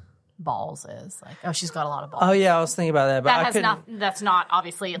word balls is. Like, oh, she's got a lot of balls. Oh yeah, I was thinking about that, but that's not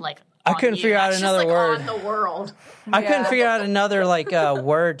obviously like. I couldn't figure out another word. On the world. I couldn't figure out another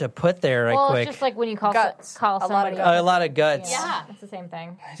word to put there quick. It's just like when you call somebody a lot of guts. Yeah, it's the same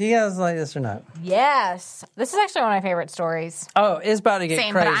thing. Do you guys like this or not? Yes, this is actually one of my favorite stories. Oh, it's about to get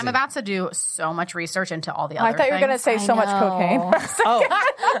crazy. But I'm about to do so much research into all the other. I thought you were going to say so much cocaine.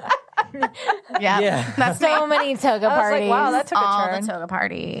 Yeah. That's so many toga parties. Like, wow, that took a all turn. the toga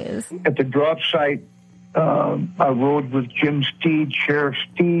parties. At the drop site, I rode with Jim Steed, Sheriff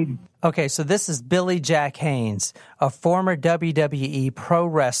Steed. Okay, so this is Billy Jack Haynes, a former WWE pro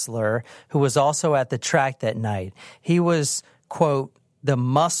wrestler who was also at the track that night. He was, quote, the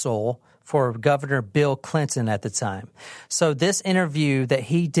muscle for Governor Bill Clinton at the time. So this interview that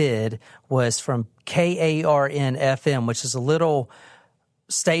he did was from KARN-FM, which is a little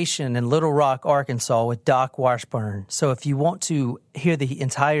station in Little Rock, Arkansas with Doc Washburn. So if you want to hear the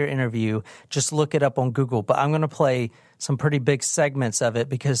entire interview, just look it up on Google. But I'm going to play some pretty big segments of it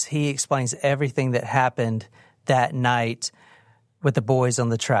because he explains everything that happened that night with the boys on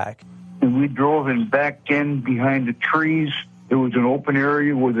the track. And we drove and backed in behind the trees. There was an open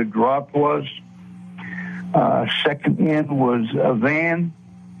area where the drop was. Second in was a van.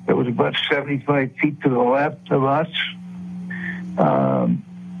 that was about 75 feet to the left of us.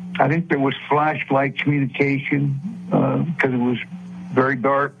 I think there was flashlight communication because it was very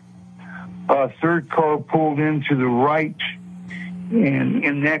dark. A third car pulled in to the right, and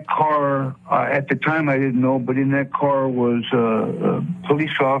in that car, at the time I didn't know, but in that car was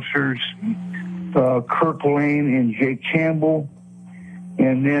police officers, Kirk Lane and Jay Campbell.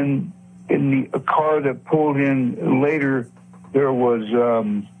 And then in the car that pulled in later, there was,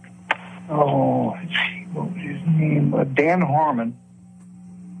 let's see, what was his name? Dan Harmon.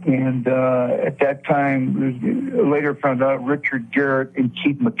 And at that time, later found out Richard Garrett and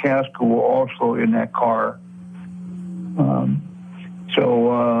Keith McCaskill were also in that car. So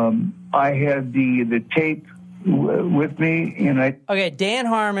I had the tape with me, and Okay, Dan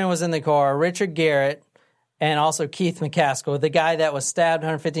Harmon was in the car, Richard Garrett, and also Keith McCaskill, the guy that was stabbed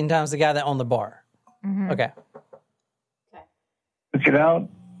 115 times, the guy that owned the bar. Mm-hmm. Okay. Took it out,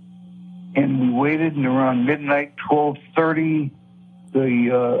 and we waited, and around midnight, 12:30,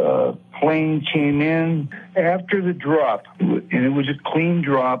 the plane came in after the drop, and it was a clean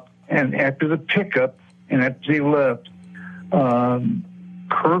drop, and after the pickup, and after they left,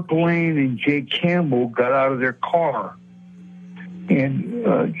 Kirk Lane and Jay Campbell got out of their car,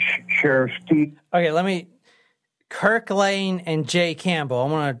 and Sheriff Steve. Okay, Kirk Lane and Jay Campbell.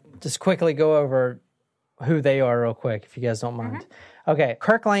 I want to just quickly go over who they are real quick, if you guys don't mind. Mm-hmm. Okay,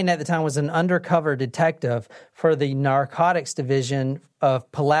 Kirk Lane at the time was an undercover detective for the Narcotics Division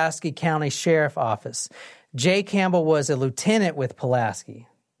of Pulaski County Sheriff Office. Jay Campbell was a lieutenant with Pulaski.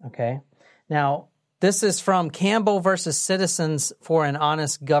 Okay, now this is from Campbell versus Citizens for an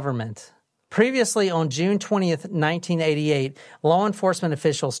Honest Government. Previously, on June 20th, 1988, law enforcement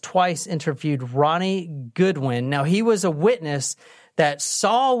officials twice interviewed Ronnie Goodwin. Now, he was a witness that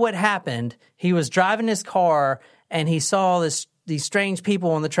saw what happened. He was driving his car, and he saw these strange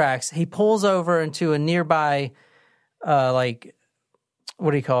people on the tracks. He pulls over into a nearby,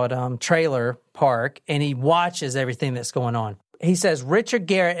 trailer park, and he watches everything that's going on. He says Richard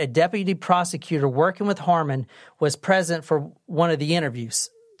Garrett, a deputy prosecutor working with Harmon, was present for one of the interviews.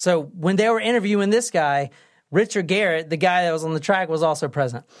 So when they were interviewing this guy, Richard Garrett, the guy that was on the track, was also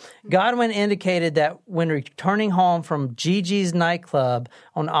present. Godwin indicated that when returning home from Gigi's nightclub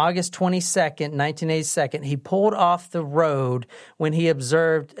on August 22nd, 1982, he pulled off the road when he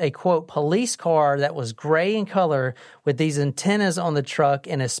observed a, quote, police car that was gray in color with these antennas on the truck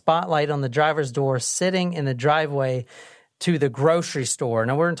and a spotlight on the driver's door sitting in the driveway to the grocery store.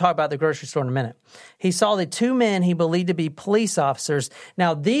 Now, we're going to talk about the grocery store in a minute. He saw the two men he believed to be police officers.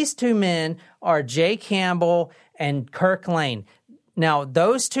 Now, these two men are Jay Campbell and Kirk Lane. Now,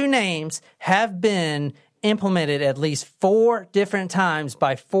 those two names have been implemented at least 4 different times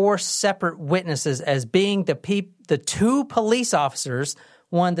by 4 separate witnesses as being the two police officers,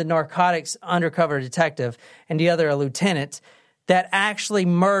 one the narcotics undercover detective and the other a lieutenant, that actually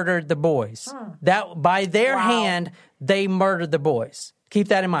murdered the boys. That by their hand, they murdered the boys. Keep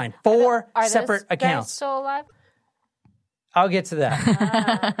that in mind. 4 separate accounts. Guys still alive? I'll get to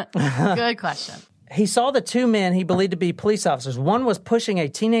that. Good question. He saw the two men he believed to be police officers. One was pushing a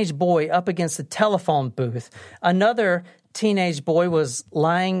teenage boy up against the telephone booth. Another teenage boy was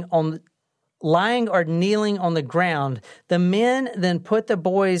lying or kneeling on the ground. The men then put the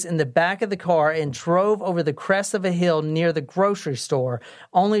boys in the back of the car and drove over the crest of a hill near the grocery store,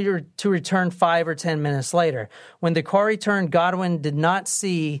 only to return 5 or 10 minutes later. When the car returned, Godwin did not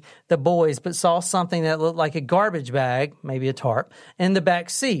see the boys, but saw something that looked like a garbage bag, maybe a tarp, in the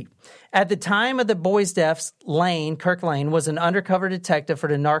back seat. At the time of the boys' deaths, Kirk Lane, was an undercover detective for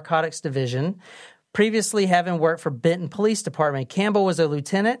the Narcotics Division, previously having worked for Benton Police Department. Campbell was a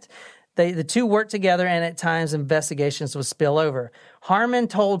lieutenant. The two worked together, and at times investigations would spill over. Harmon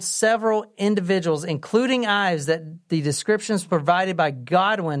told several individuals, including Ives, that the descriptions provided by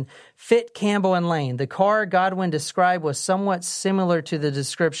Godwin fit Campbell and Lane. The car Godwin described was somewhat similar to the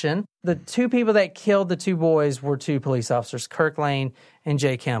description. The two people that killed the two boys were 2 police officers, Kirk Lane and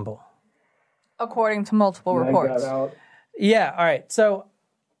Jay Campbell. According to multiple reports. Yeah, all right. So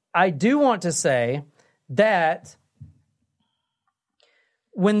I do want to say that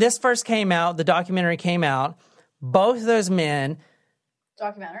when this first came out, the documentary came out, both of those men...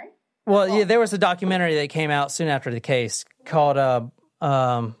 Documentary? Well, yeah, there was a documentary that came out soon after the case called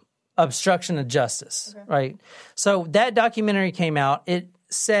Obstruction of Justice, right? So that documentary came out. It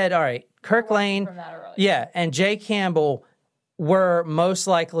said, all right, Kirk Lane, and Jay Campbell were most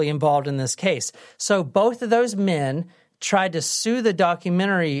likely involved in this case. So both of those men tried to sue the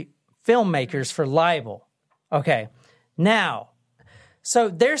documentary filmmakers for libel. Okay, now... So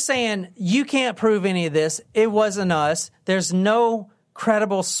they're saying, you can't prove any of this. It wasn't us. There's no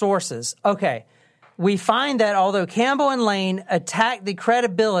credible sources. Okay. We find that although Campbell and Lane attacked the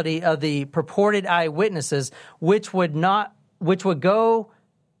credibility of the purported eyewitnesses, which would go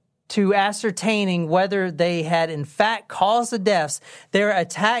to ascertaining whether they had in fact caused the deaths, their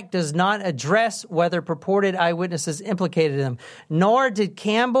attack does not address whether purported eyewitnesses implicated them, nor did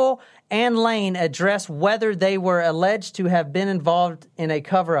Campbell and Lane address whether they were alleged to have been involved in a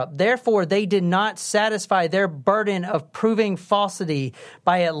cover-up. Therefore, they did not satisfy their burden of proving falsity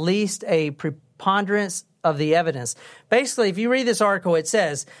by at least a preponderance of the evidence. Basically, if you read this article, it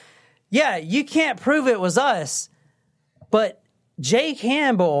says, yeah, you can't prove it was us, but Jay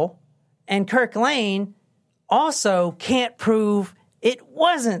Campbell and Kirk Lane also can't prove it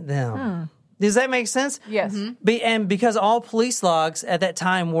wasn't them. Does that make sense? Yes. And because all police logs at that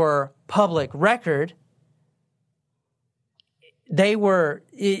time were public record, they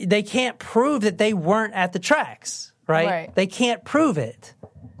can't prove that they weren't at the tracks, right? They can't prove it.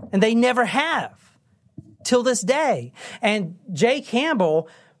 And they never have till this day. And Jay Campbell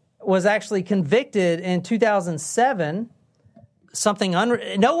was actually convicted in 2007.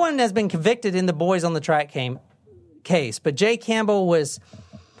 No one has been convicted in the Boys on the Track case, but Jay Campbell was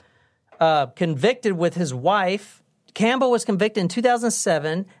convicted with his wife. Campbell was convicted in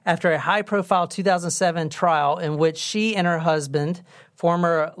 2007 after a high-profile 2007 trial in which she and her husband,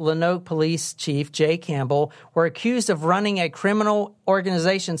 former Lanoke Police Chief Jay Campbell, were accused of running a criminal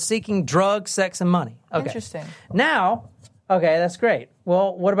organization seeking drugs, sex, and money. Okay. Interesting. Now, okay, that's great.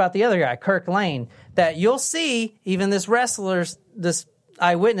 Well, what about the other guy, Kirk Lane? That you'll see, even this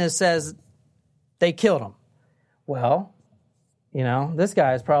eyewitness says they killed him. Well, this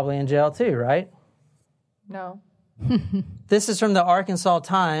guy is probably in jail too, right? No. This is from the Arkansas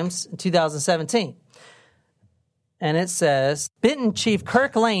Times, 2017. And it says, Benton Chief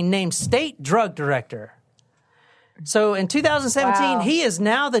Kirk Lane named state drug director. So in 2017, he is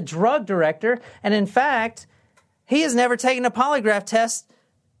now the drug director. And in fact, he has never taken a polygraph test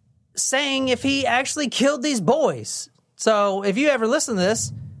saying if he actually killed these boys. So if you ever listen to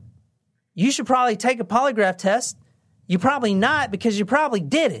this, you should probably take a polygraph test. You probably not, because you probably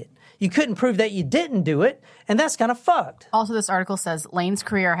did it. You couldn't prove that you didn't do it, and that's kind of fucked. Also, this article says Lane's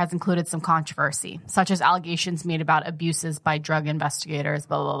career has included some controversy, such as allegations made about abuses by drug investigators,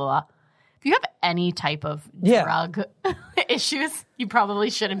 blah, blah, blah. If you have any type of drug issues, you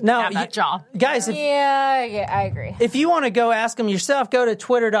probably shouldn't have that job. Guys, I agree. If you want to go ask him yourself, go to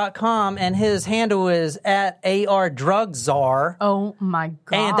twitter.com, and his handle is @ARDrugczar. Oh, my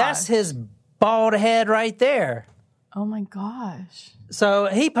God. And that's his bald head right there. Oh, my gosh. So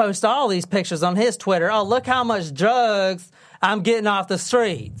he posts all these pictures on his Twitter. Oh, look how much drugs I'm getting off the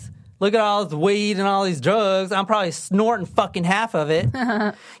streets. Look at all this weed and all these drugs. I'm probably snorting fucking half of it.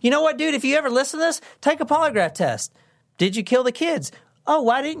 You know what, dude? If you ever listen to this, take a polygraph test. Did you kill the kids? Oh,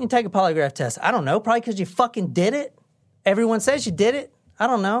 why didn't you take a polygraph test? I don't know. Probably because you fucking did it. Everyone says you did it. I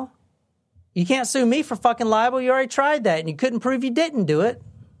don't know. You can't sue me for fucking libel. You already tried that, and you couldn't prove you didn't do it.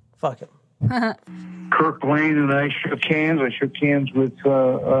 Fuck it. Kirk Lane and I shook hands. I shook hands with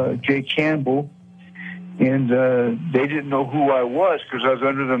Jay Campbell, and they didn't know who I was because I was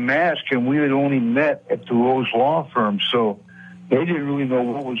under the mask, and we had only met at the Rose Law Firm, so they didn't really know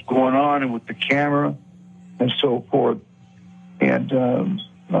what was going on and with the camera and so forth. And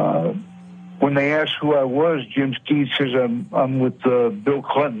when they asked who I was, Jim Steed says I'm with Bill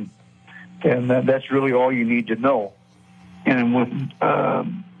Clinton, and that's really all you need to know. And when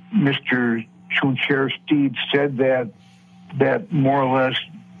Mr. Sheriff Steed said that more or less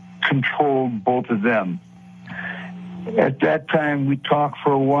controlled both of them. At that time, we talked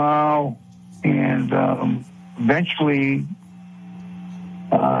for a while, and eventually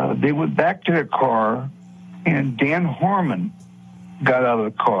they went back to their car, and Dan Harmon got out of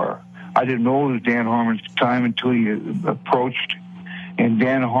the car. I didn't know it was Dan Harmon at the time until he approached, and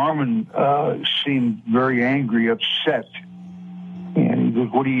Dan Harmon seemed very angry, upset. And he goes,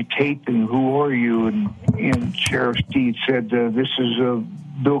 "What are you taping? Who are you?" And Sheriff Steed said, "This is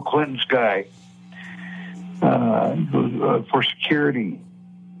Bill Clinton's guy for security."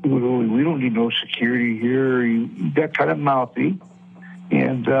 He goes, "Oh, we don't need no security here." He got kind of mouthy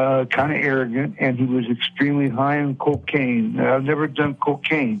and kind of arrogant, and he was extremely high on cocaine. I've never done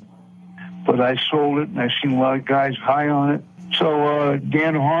cocaine, but I sold it, and I've seen a lot of guys high on it. So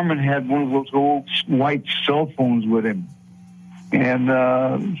Dan Harmon had one of those old white cell phones with him.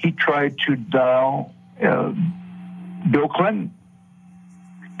 And he tried to dial Bill Clinton,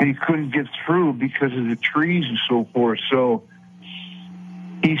 and he couldn't get through because of the trees and so forth. So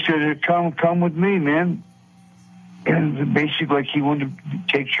he said, "Come with me, man." And basically, like he wanted to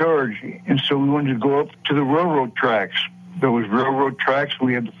take charge. And so we wanted to go up to the railroad tracks. there was railroad tracks.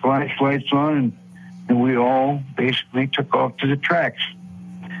 We had the flashlights on, and we all basically took off to the tracks,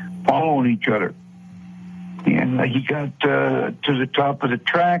 following each other. And he got to the top of the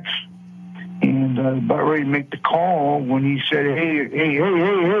tracks, and about ready to make the call when he said,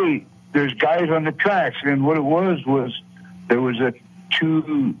 hey, there's guys on the tracks. And what it was there was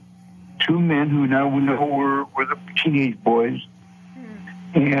two men who now we know were the teenage boys,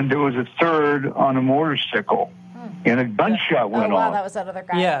 and there was a third on a motorcycle, and a gunshot went off. That was that other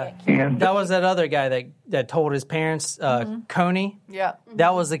guy. Yeah, and that was that other guy that told his parents, Coney. Yeah.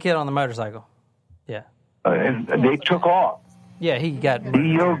 That was the kid on the motorcycle. Yeah. And they took off. Yeah, he got...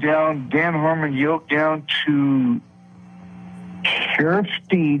 He yelled down, Dan Harmon yelled down to Sheriff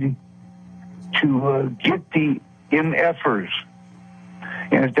Steed to get the MFers.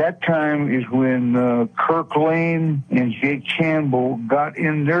 And at that time is when Kirk Lane and Jake Campbell got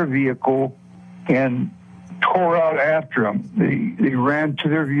in their vehicle and tore out after them. They ran to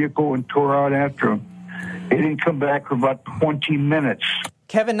their vehicle and tore out after them. They didn't come back for about 20 minutes.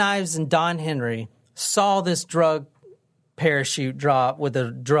 Kevin Ives and Don Henry saw this drug parachute drop with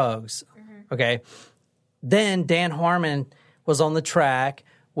the drugs. Okay. Then Dan Harmon was on the track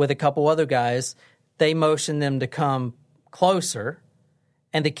with a couple other guys. They motioned them to come closer,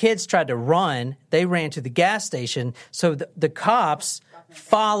 and the kids tried to run. They ran to the gas station, so the cops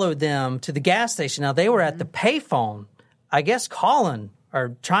followed them to the gas station. Now, they were at the payphone, I guess calling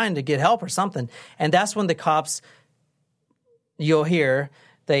or trying to get help or something, and that's when the cops, you'll hear,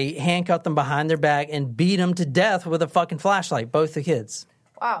 they handcuffed them behind their back and beat them to death with a fucking flashlight, both the kids.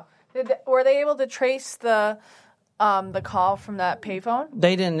 Wow. Were they able to trace the call from that payphone?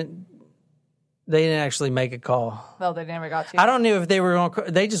 They didn't actually make a call. No, they never got to. I don't know if they were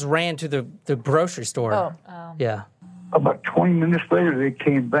going. They just ran to the grocery store. Oh. Yeah. About 20 minutes later, they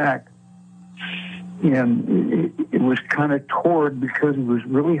came back, and it was kind of torrid because it was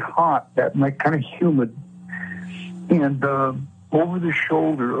really hot, that night, kind of humid. And over the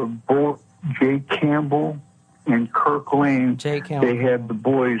shoulder of both Jay Campbell and Kirk Lane, they had the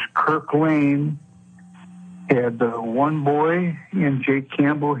boys. Kirk Lane had one boy, and Jay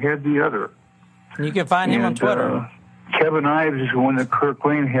Campbell had the other. You can find him on Twitter. Kevin Ives is the one that Kirk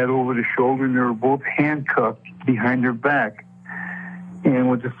Lane had over the shoulder, and they were both handcuffed behind their back. And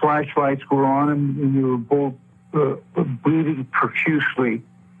with the flashlights were on them, and they were both bleeding profusely.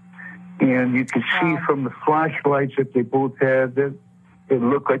 And you could see from the flashlights that they both had that it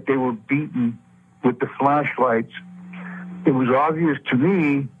looked like they were beaten with the flashlights. It was obvious to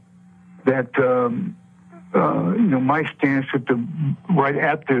me that, my stance right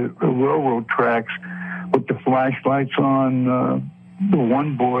at the railroad tracks with the flashlights on, the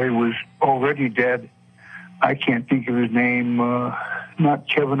one boy was already dead. I can't think of his name, not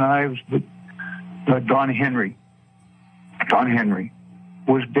Kevin Ives, but Don Henry. Don Henry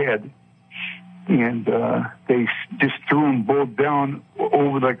was dead. And they just threw them both down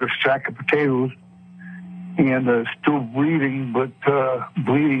over like a sack of potatoes, and still bleeding, but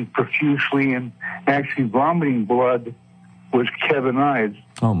bleeding profusely and actually vomiting blood was Kevin Ives.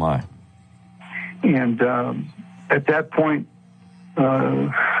 Oh, my. And at that point,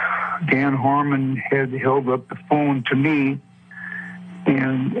 Dan Harmon had held up the phone to me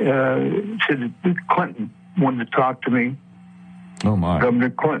and said that Clinton wanted to talk to me. Oh, my. Governor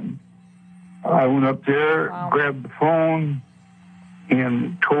Clinton. I went up there, grabbed the phone,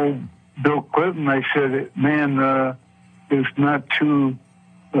 and told Bill Clinton, I said, man, there's not two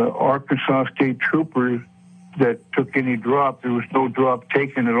Arkansas State troopers that took any drop. There was no drop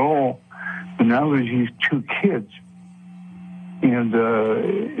taken at all. And now there's these two kids. And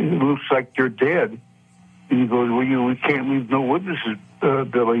it looks like they're dead. And he goes, well, we can't leave no witnesses,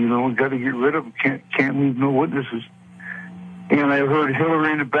 Billy. We got to get rid of them. Can't leave no witnesses. And I heard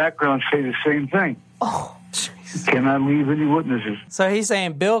Hillary in the background say the same thing. Oh, jeez. Cannot leave any witnesses. So he's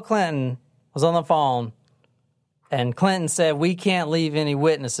saying Bill Clinton was on the phone, and Clinton said, we can't leave any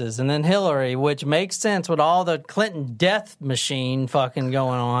witnesses. And then Hillary, which makes sense with all the Clinton death machine fucking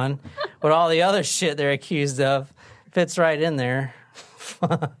going on, with all the other shit they're accused of, fits right in there.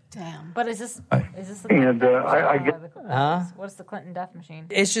 Damn. But is this the and I get what's the Clinton death machine?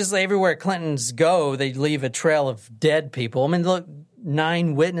 It's just everywhere Clintons go, they leave a trail of dead people. I mean, look,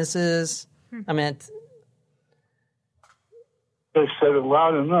 9 witnesses. I mean, they said it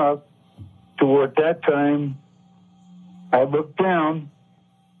loud enough to where at that time I looked down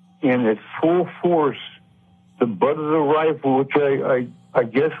and at full force, the butt of the rifle, which I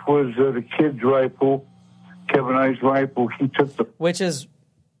guess was the kid's rifle, Kevin Ives' rifle, he took the... Which is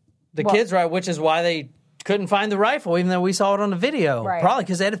the kid's rifle, which is why they couldn't find the rifle, even though we saw it on the video. Right. Probably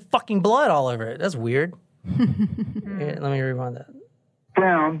because they had fucking blood all over it. That's weird. Here, let me rewind that.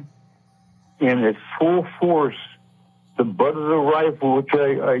 Down, and at full force, the butt of the rifle, which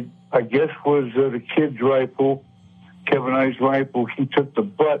I guess was the kid's rifle, Kevin I's rifle, he took the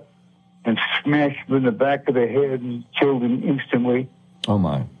butt and smashed him in the back of the head and killed him instantly. Oh,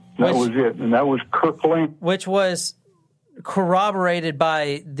 my. That was it. And that was Kirk Lane. Which was corroborated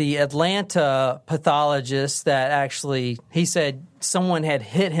by the Atlanta pathologist that actually, he said someone had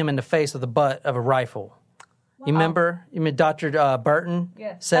hit him in the face with the butt of a rifle. You remember? You mean Dr. Burton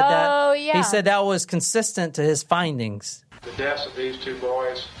said that? Oh, yeah. He said that was consistent to his findings. The deaths of these two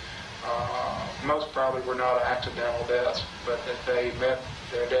boys most probably were not accidental deaths, but that they met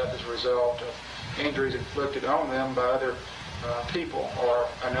their death as a result of injuries inflicted on them by other people or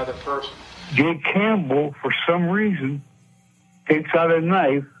another person. Jay Campbell, for some reason, takes out a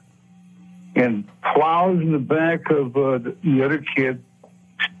knife and plows in the back of the other kid,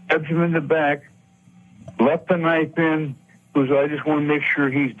 stabs him in the back, left the knife in, because I just want to make sure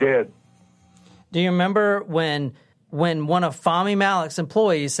he's dead. Do you remember when one of Fahmy Malik's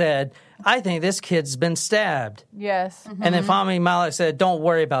employees said, I think this kid's been stabbed? Yes. And then Fahmy Malik said, don't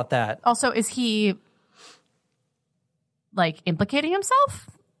worry about that. Also, is he, like, implicating himself?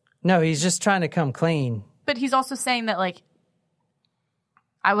 No, he's just trying to come clean. But he's also saying that, like,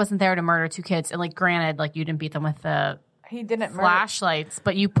 I wasn't there to murder two kids. And, like, granted, like, you didn't beat them with the he didn't flashlights,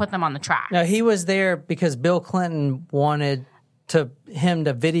 but you put them on the track. No, he was there because Bill Clinton wanted him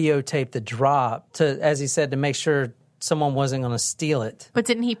to videotape the drop, to, as he said, to make sure someone wasn't going to steal it. But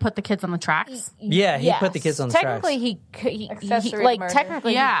didn't he put the kids on the tracks? Yeah, he put the kids on the tracks. Technically, he could. He murder.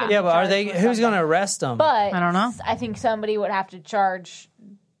 Technically, yeah. he could Yeah, but are they? charged with Who's something. going to arrest them? But I don't know. I think somebody would have to charge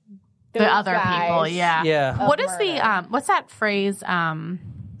those The other guys people, yeah. Yeah. What is murder. the what's that phrase?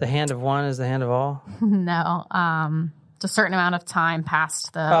 The hand of one is the hand of all. No, it's a certain amount of time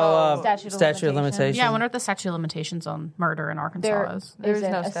past the statute of limitations. Yeah, I wonder what the statute of limitations on murder in Arkansas is. There's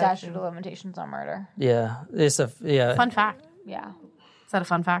no a statute of limitations on murder. Yeah, it's a Fun fact. Yeah. Is that a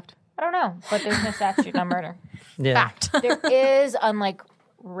fun fact? I don't know, but there's no statute on murder. Yeah. Fact. There is, unlike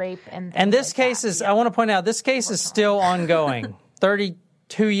rape and And this case is, I want to point out, this case is still ongoing.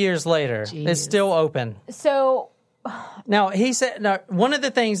 32 years later, it's still open. So Now, he said, one of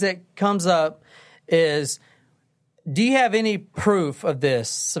the things that comes up is, do you have any proof of this,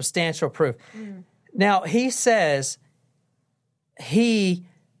 substantial proof? Now, he says he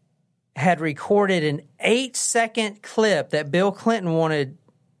had recorded an 8-second clip that Bill Clinton wanted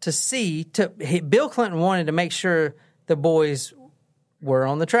to see. Bill Clinton wanted to make sure the boys were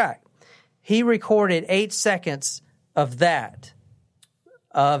on the track. He recorded 8 seconds of that,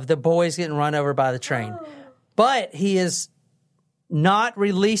 of the boys getting run over by the train. But he has not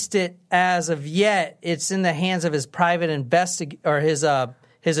released it as of yet. It's in the hands of his private investigator, or his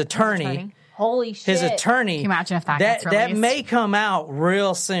attorney. Holy shit. His attorney. Can you imagine if that gets that released? may come out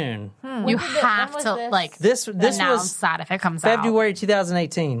real soon. You have to this? This announce was that if it comes out. February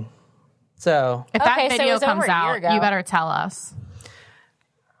 2018. So If that Okay, so it video was over comes a year out, ago. you better tell us.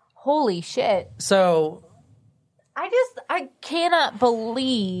 Holy shit. So I cannot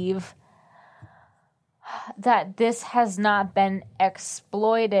believe that this has not been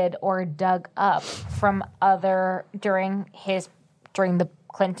exploited or dug up from other during the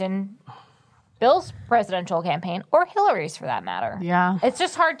Clinton Bill's presidential campaign, or Hillary's for that matter. Yeah. It's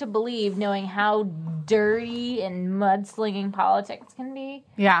just hard to believe, knowing how dirty and mudslinging politics can be.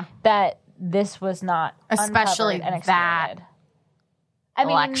 Yeah. That this was not Especially uncovered and that exploited. I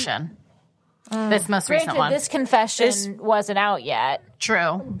mean, election. This most recent granted, one. this confession wasn't out yet.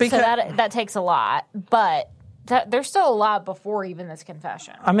 True. So that takes a lot, but there's still a lot before even this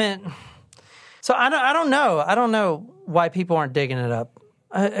confession. I mean, so I don't know. I don't know why people aren't digging it up.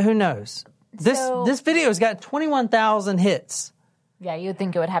 Who knows? This video's got 21,000 hits. Yeah, you would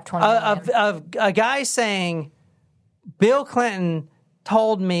think it would have 20 million. Of a guy saying, Bill Clinton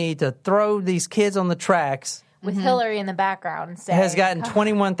told me to throw these kids on the tracks. With Hillary in the background saying, Has gotten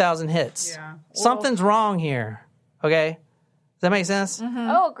 21,000 hits. Yeah. Something's wrong here. Okay? Does that make sense?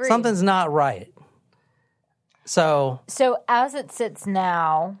 Oh, agreed. Something's not right. So as it sits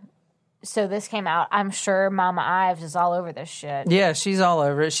now, so this came out, I'm sure Mama Ives is all over this shit. yeah, she's all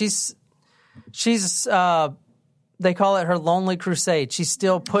over it. She's they call it her lonely crusade. She's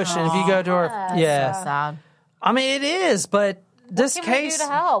still pushing. If you go to her, That's so sad. I mean, it is, but this What can we case. do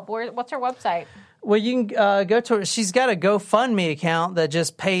to help? What's her website? Well, you can go to her. She's got a GoFundMe account that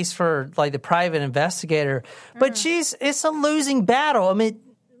just pays for like the private investigator. But it's a losing battle. I mean,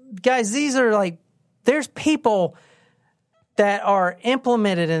 guys, these are like, there's people that are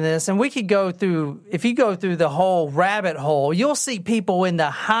implemented in this, and we could go through, if you go through the whole rabbit hole, you'll see people in the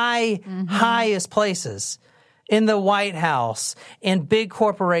highest places, in the White House, in big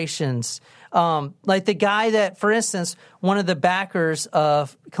corporations. Like the guy that, for instance, one of the backers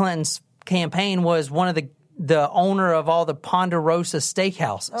of Clinton's campaign was one of the owner of all the Ponderosa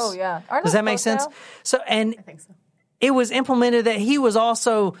steakhouses. Oh, yeah. Does that make sense? So, and I think so. It was implemented that he was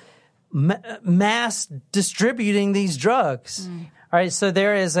also mass distributing these drugs. All right, so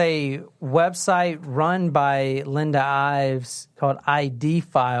there is a website run by Linda Ives called ID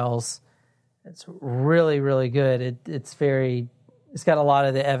Files. It's really, really good. It's got a lot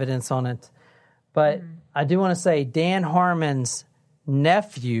of the evidence on it. But I do want to say Dan Harmon's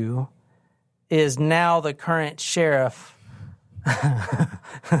nephew is now the current sheriff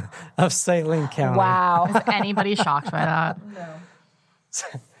of Saline County. Wow. Is anybody shocked by that? No.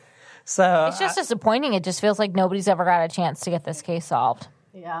 So it's just disappointing. It just feels like nobody's ever got a chance to get this case solved.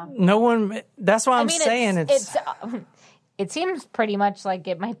 Yeah. No one. That's what I'm saying. It seems pretty much like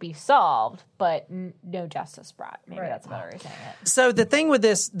it might be solved, but no justice brought. Maybe that's a better way of saying it. So the thing with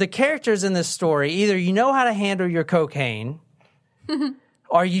this, the characters in this story, either you know how to handle your cocaine,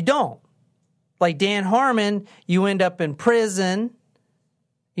 or you don't. Like Dan Harmon, you end up in prison,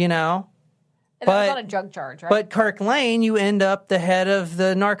 you know. And that was on a drug charge, right? But Kirk Lane, you end up the head of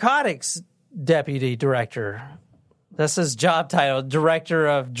the narcotics deputy director. That's his job title, director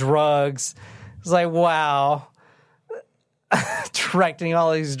of drugs. It's like, wow. Directing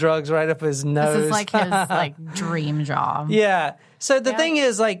all these drugs right up his nose. This is like his dream job. Yeah. So the thing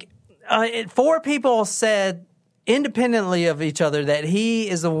is, like, 4 people said independently of each other that he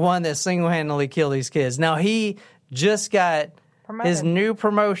is the one that single-handedly killed these kids. Now, he just got his new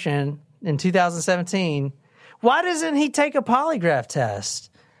promotion in 2017. Why doesn't he take a polygraph test?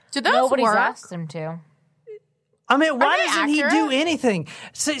 Did those Nobody's work? asked him to. I mean, why doesn't he do anything?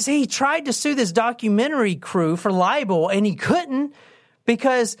 So he tried to sue this documentary crew for libel, and he couldn't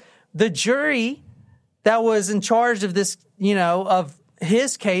because the jury that was in charge of this, you know, of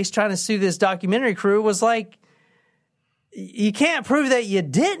his case trying to sue this documentary crew was like, you can't prove that you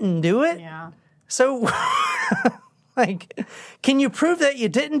didn't do it. Yeah. So... Like, can you prove that you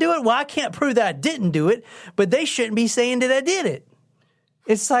didn't do it? Well, I can't prove that I didn't do it, but they shouldn't be saying that I did it.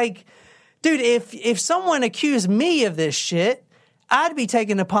 It's like, dude, if someone accused me of this shit, I'd be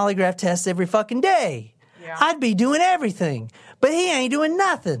taking a polygraph test every fucking day. Yeah. I'd be doing everything, but he ain't doing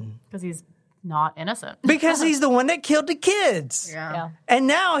nothing. Because he's not innocent. Because he's the one that killed the kids. Yeah. And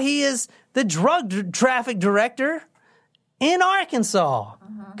now he is the drug traffic director in Arkansas.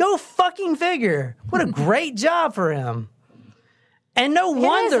 Go fucking figure. What a great job for him. And no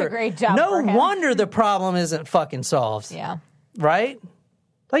wonder. Is a great job no for him. wonder the problem isn't fucking solved. Yeah. Right?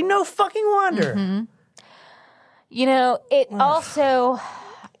 Like, no fucking wonder. Mm-hmm. You know, it also...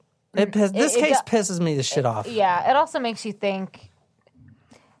 This case pisses me the shit off. Yeah, it also makes you think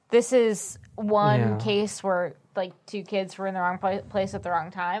this is one case where, like, 2 kids were in the wrong place at the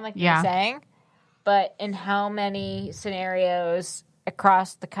wrong time, like you were saying. But in how many scenarios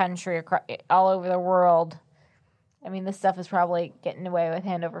across the country, all over the world, I mean, this stuff is probably getting away with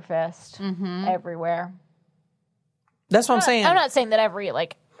hand over fist everywhere. That's what I'm saying. I'm not saying that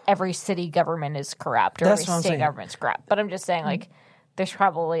every city government is corrupt or every state government's corrupt, but I'm just saying, like, there's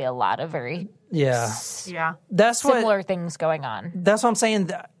probably a lot of very similar things going on. That's what I'm saying.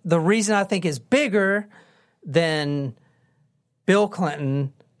 The reason I think is bigger than Bill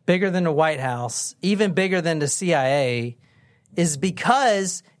Clinton, bigger than the White House, even bigger than the CIA, is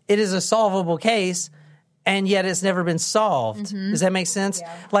because it is a solvable case, and yet it's never been solved. Does that make sense?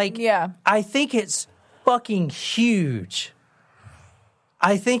 Yeah. I think it's fucking huge.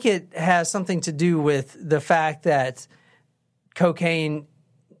 I think it has something to do with the fact that cocaine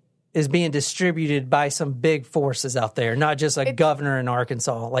is being distributed by some big forces out there, not just a governor in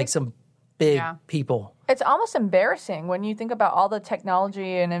Arkansas, like some big people. It's almost embarrassing when you think about all the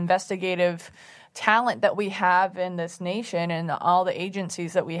technology and investigative talent that we have in this nation and all the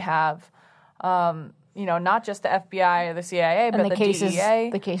agencies that we have. You know, not just the FBI or the CIA, but the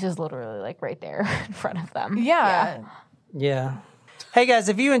DEA. The case is literally like right there in front of them. Yeah. Hey guys,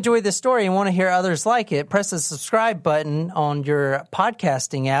 if you enjoyed this story and want to hear others like it, press the subscribe button on your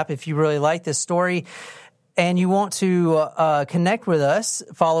podcasting app if you really like this story. And you want to connect with us,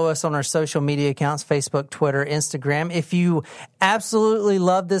 follow us on our social media accounts, Facebook, Twitter, Instagram. If you absolutely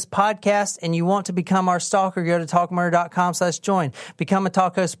love this podcast and you want to become our stalker, go to talkmurder.com/join. Become a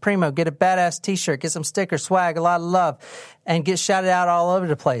Talk Host Primo. Get a badass t-shirt, get some stickers, swag, a lot of love, and get shouted out all over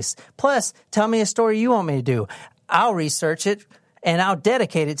the place. Plus, tell me a story you want me to do. I'll research it, and I'll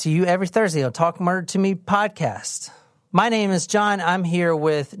dedicate it to you every Thursday on Talk Murder to Me podcast. My name is John. I'm here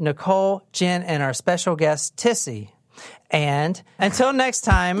with Nicole, Jen, and our special guest, Tissy. And until next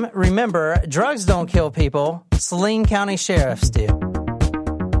time, remember, drugs don't kill people. Saline County Sheriffs do.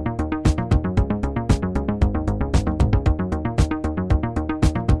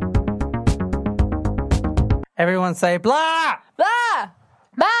 Everyone say blah! Blah!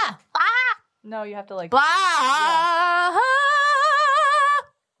 Blah! No, you have to like... Blah! Yeah.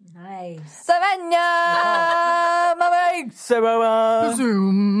 Nice. Savannah! Mama! Savannah!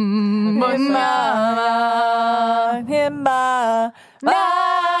 Zoom! Himba! Himba!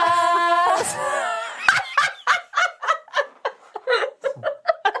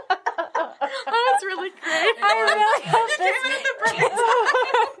 That's really great. I really hope you came in at the perfect time.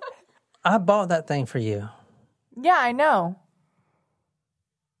 I bought that thing for you. Yeah, I know.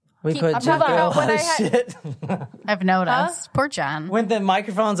 We put I'm talking about when I had... shit. I've noticed. Poor Jen. When the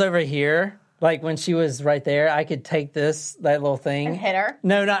microphone's over here, like when she was right there, I could take that little thing. And hit her?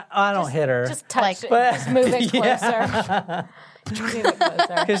 No, I don't hit her. Just touch it. But- Just move it closer. Yeah. Move it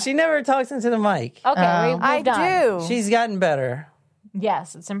closer. Because she never talks into the mic. Okay, we've moved on. do. She's gotten better.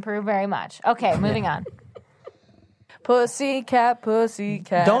 Yes, it's improved very much. Okay, moving on. Pussycat,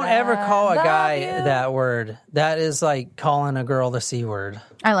 pussycat. Don't ever call a love guy you. that word. That is like calling a girl the C word.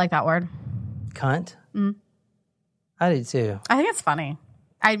 I like that word. Cunt? Mm. I do too. I think it's funny.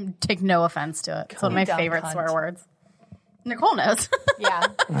 I take no offense to it. It's one of my Dumb favorite cunt. swear words. Nicole knows. Yeah,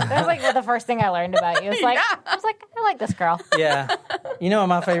 that's like the first thing I learned about you. It's like I was like, I like this girl. Yeah. You know what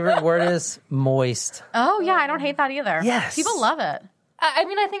my favorite word is? Moist. Oh, yeah, I don't hate that either. Yes. People love it. I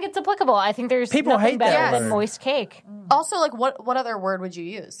mean, I think it's applicable. I think there's People nothing hate better that than word. moist cake. Also, like, what other word would you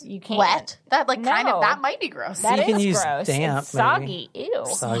use? You can't. Wet? That, like, kind No. of, that might be gross. That You can is use gross. damp, It's soggy. Ew.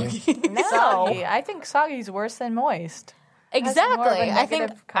 Soggy. No. Soggy. I think soggy's worse than moist. Has more of Exactly. a I think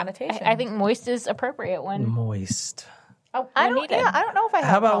negative connotation. I think moist is appropriate when Moist. I when don't. needed. Yeah, I don't know if I. Have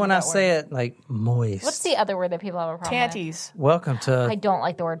How a about problem when with I that say word. it like moist? What's the other word that people have a problem with? Panties. Welcome to. I don't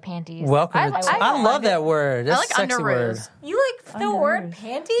like the word panties. Welcome to. I love it. that word. That's I like a sexy word. underoos. You like the word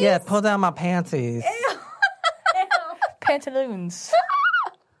panties? Yeah, pull down my panties. Pantaloons.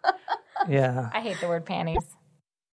 Yeah. I hate the word panties.